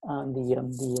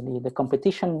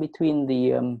competition between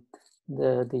the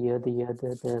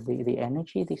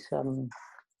energy, this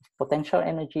potential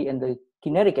energy, and the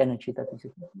kinetic energy that is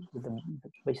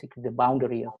basically the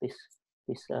boundary of this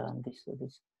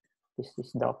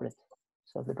droplet.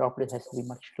 So the droplet has to be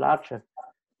much larger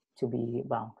to be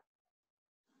bound.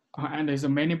 And it's a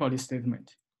many body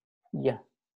statement. Yeah,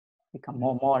 become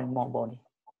more and more body.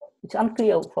 It's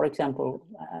unclear, for example,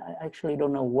 I actually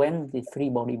don't know when the 3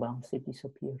 body bound state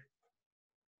disappear.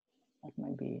 That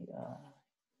might be,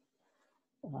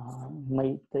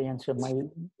 the answer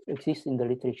might exist in the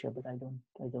literature, but I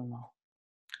don't know.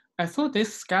 I thought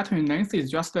this scattering length is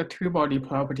just a 2 body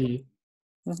property.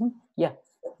 Yeah,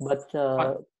 but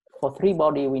for 3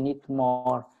 body, we need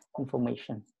more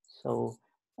information. So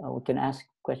we can ask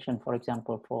question, for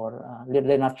example, for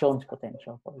Lennard-Jones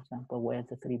potential, for example, where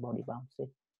the 3 body bound state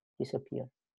disappear.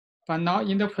 But now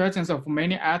in the presence of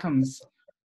many atoms,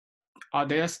 are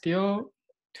there still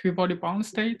 2 body bound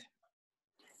state?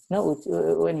 No,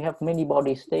 when you have many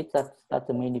body states, that's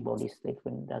a many body state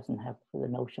when it doesn't have the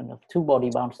notion of 2 body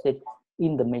bound state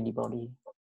in the many body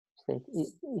state.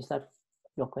 Is that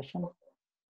your question?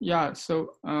 Yeah,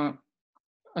 so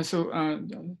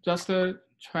just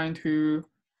trying to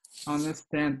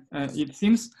understand, it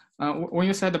seems when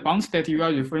you said the bound state, you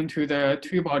are referring to the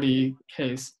 2 body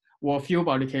case or few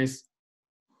body case.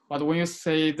 But when you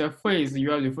say the phase,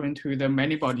 you are referring to the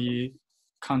many body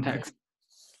context.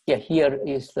 Yeah, here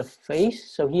is the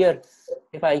phase. So here,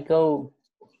 if I go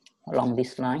along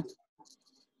this line,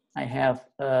 I have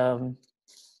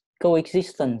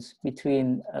coexistence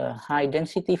between a high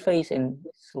density phase and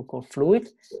so-called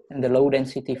fluid and the low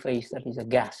density phase that is a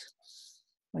gas.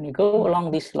 When you go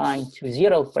along this line to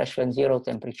 0 pressure and 0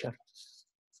 temperature,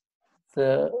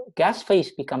 the gas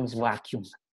phase becomes vacuum.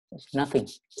 There's nothing.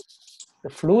 The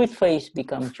fluid phase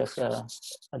becomes just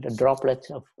the droplet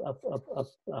of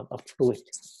fluid.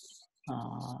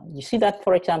 You see that,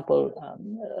 for example,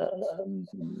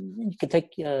 you can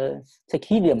take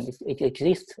helium. It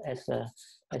exists as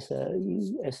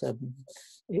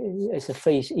a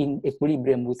phase in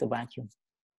equilibrium with the vacuum.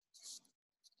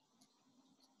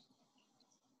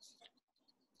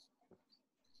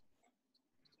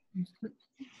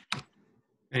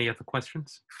 Any other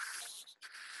questions?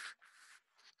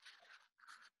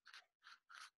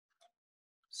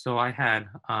 So I had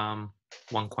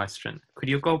one question. Could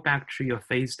you go back to your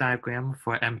phase diagram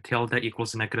for m tilde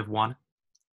equals -1?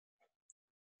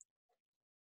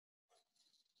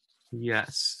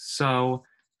 Yes. So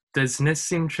does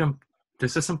this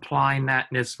imply that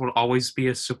this will always be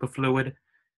a superfluid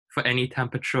for any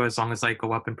temperature as long as I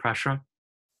go up in pressure?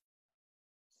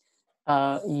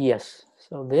 Yes.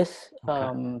 So this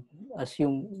Okay.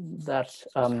 assume that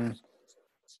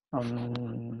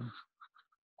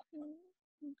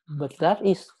but that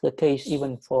is the case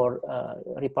even for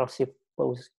repulsive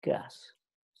Bose gas.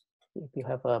 If you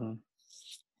have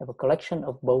a collection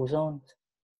of bosons,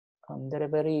 there are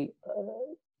very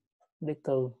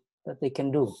little that they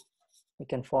can do. They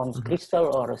can form crystal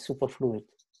or a superfluid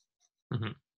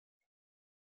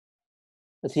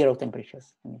at 0 temperature.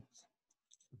 I mean.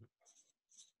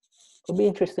 It would be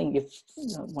interesting if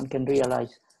one can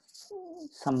realize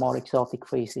some more exotic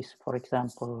phases, for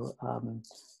example,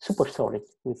 super solid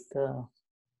with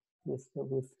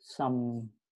some,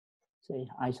 say,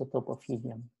 isotope of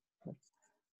helium.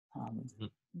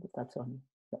 But that's on.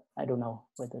 I don't know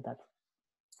whether that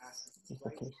is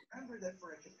the case.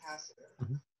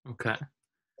 Okay.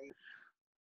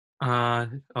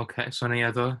 Okay. So any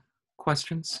other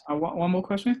questions? One more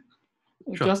question.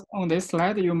 Sure. Just on this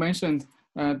slide, you mentioned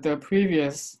the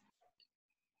previous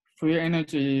free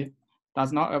energy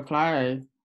does not apply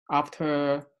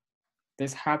after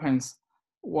this happens.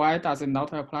 Why does it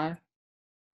not apply?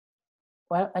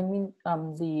 Well, I mean,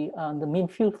 the mean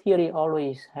field theory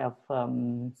always have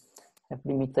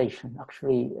limitation.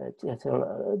 Actually, it's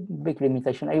a big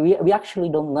limitation. We actually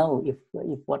don't know if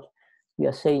what we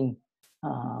are saying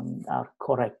are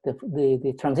correct.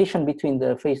 The transition between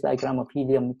the phase diagram of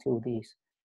helium to this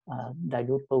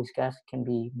dilute pose gas can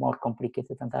be more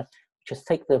complicated than that. Just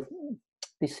take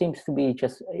this seems to be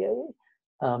just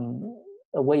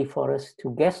a way for us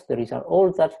to guess the result.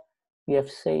 All that we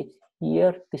have said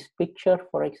here, this picture,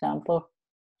 for example,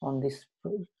 on this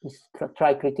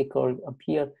tricritical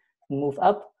appear, move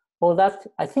up, all that,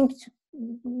 I think,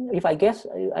 if I guess,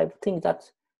 I think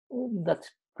that's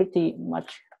pretty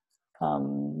much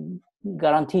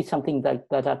guaranteed something that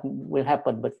will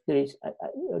happen, but there is,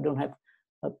 I don't have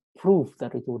a proof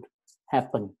that it would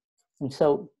happen. And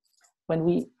so when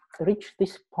we reach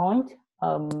this point,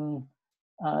 and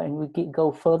we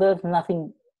go further,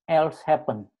 nothing else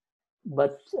happen.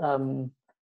 But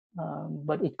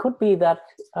it could be that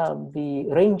the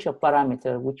range of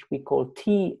parameter, which we call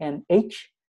T and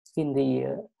H, in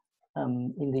the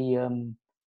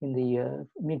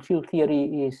mean field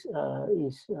theory is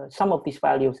some of these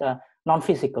values are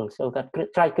non-physical, so that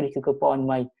tricritical point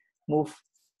might move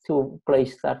to a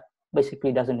place that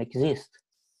basically doesn't exist.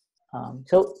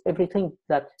 So everything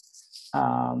that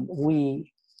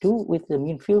we do with the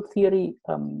mean field theory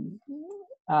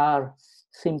are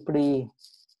simply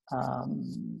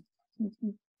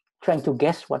trying to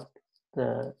guess what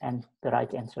the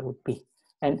right answer would be.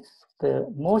 And the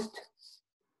most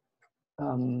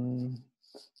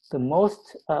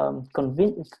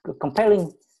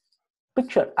compelling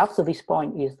picture after this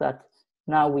point is that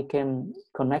now we can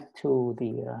connect to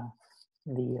the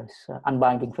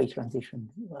unbinding phase transition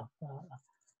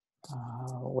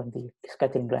when the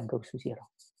scattering band goes to zero.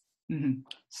 Mm-hmm.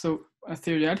 So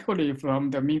theoretically, from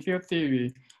the mean field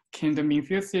theory, can the mean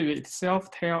field theory itself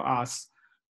tell us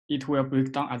it will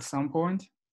break down at some point?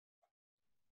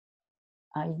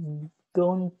 I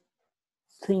don't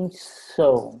think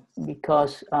so,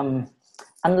 because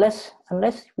unless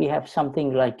we have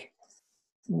something like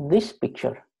this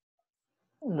picture,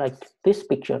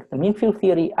 the mean field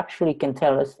theory actually can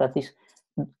tell us that this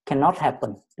cannot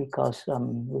happen, because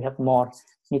we have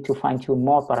need to fine tune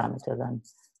more parameters than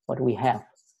what we have.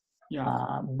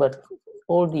 Yeah. But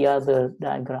all the other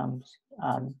diagrams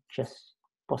are just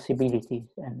possibilities,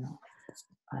 and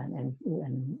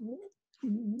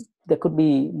there could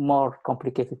be more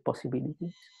complicated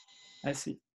possibilities. I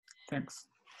see. Thanks.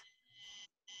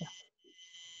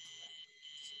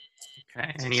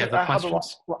 Okay. Any other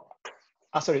questions?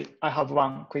 Sorry, I have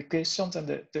one quick question.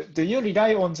 And do you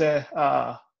rely on the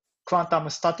quantum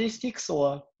statistics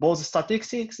or Bose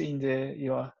statistics in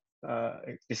your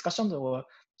discussion, or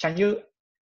can you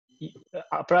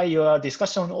apply your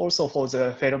discussion also for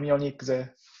the fermionic, the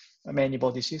many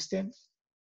body system?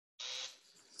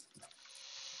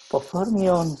 For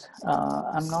fermions,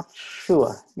 I'm not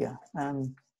sure. Yeah,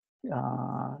 I'm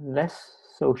less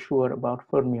so sure about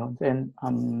fermions.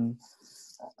 And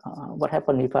what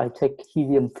happens if I take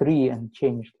helium-3 and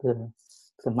change the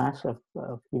mass of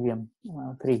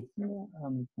helium-3?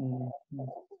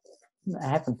 I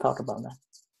haven't thought about that.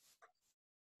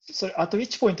 So at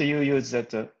which point do you use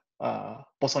that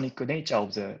bosonic nature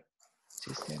of the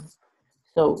system?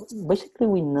 So basically,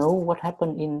 we know what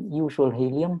happened in usual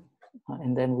helium,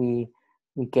 and then we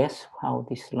guess how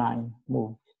this line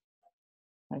moves.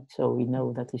 Right? So we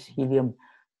know that this helium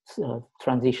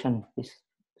transition, this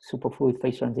superfluid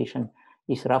phase transition,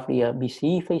 is roughly a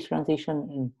BCE phase transition,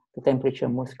 and the temperature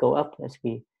must go up as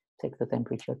we take the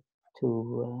temperature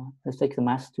to let's take the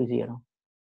mass to zero.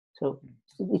 So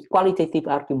it's qualitative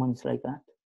arguments like that.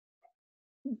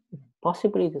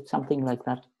 Possibly that something like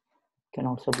that can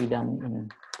also be done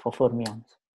for fermions.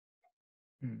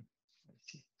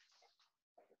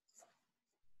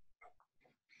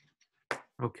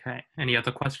 Okay. Any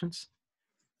other questions?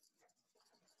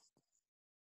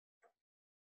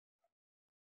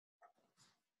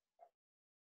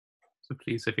 So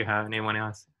please, if you have anyone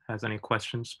else has any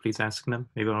questions, please ask them.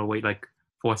 Maybe I'll wait like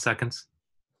 4 seconds.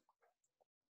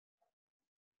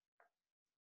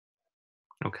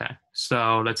 Okay,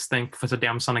 so let's thank Professor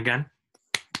Damson again.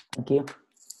 Thank you.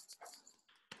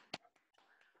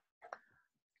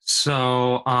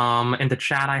 So in the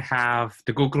chat, I have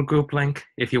the Google group link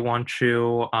if you want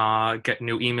to get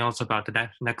new emails about the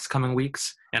next coming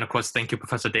weeks. And of course, thank you,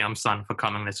 Professor Damson, for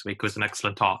coming this week. It was an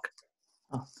excellent talk.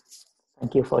 Oh,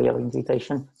 thank you for your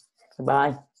invitation.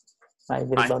 Bye. Bye,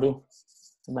 everybody.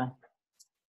 Bye.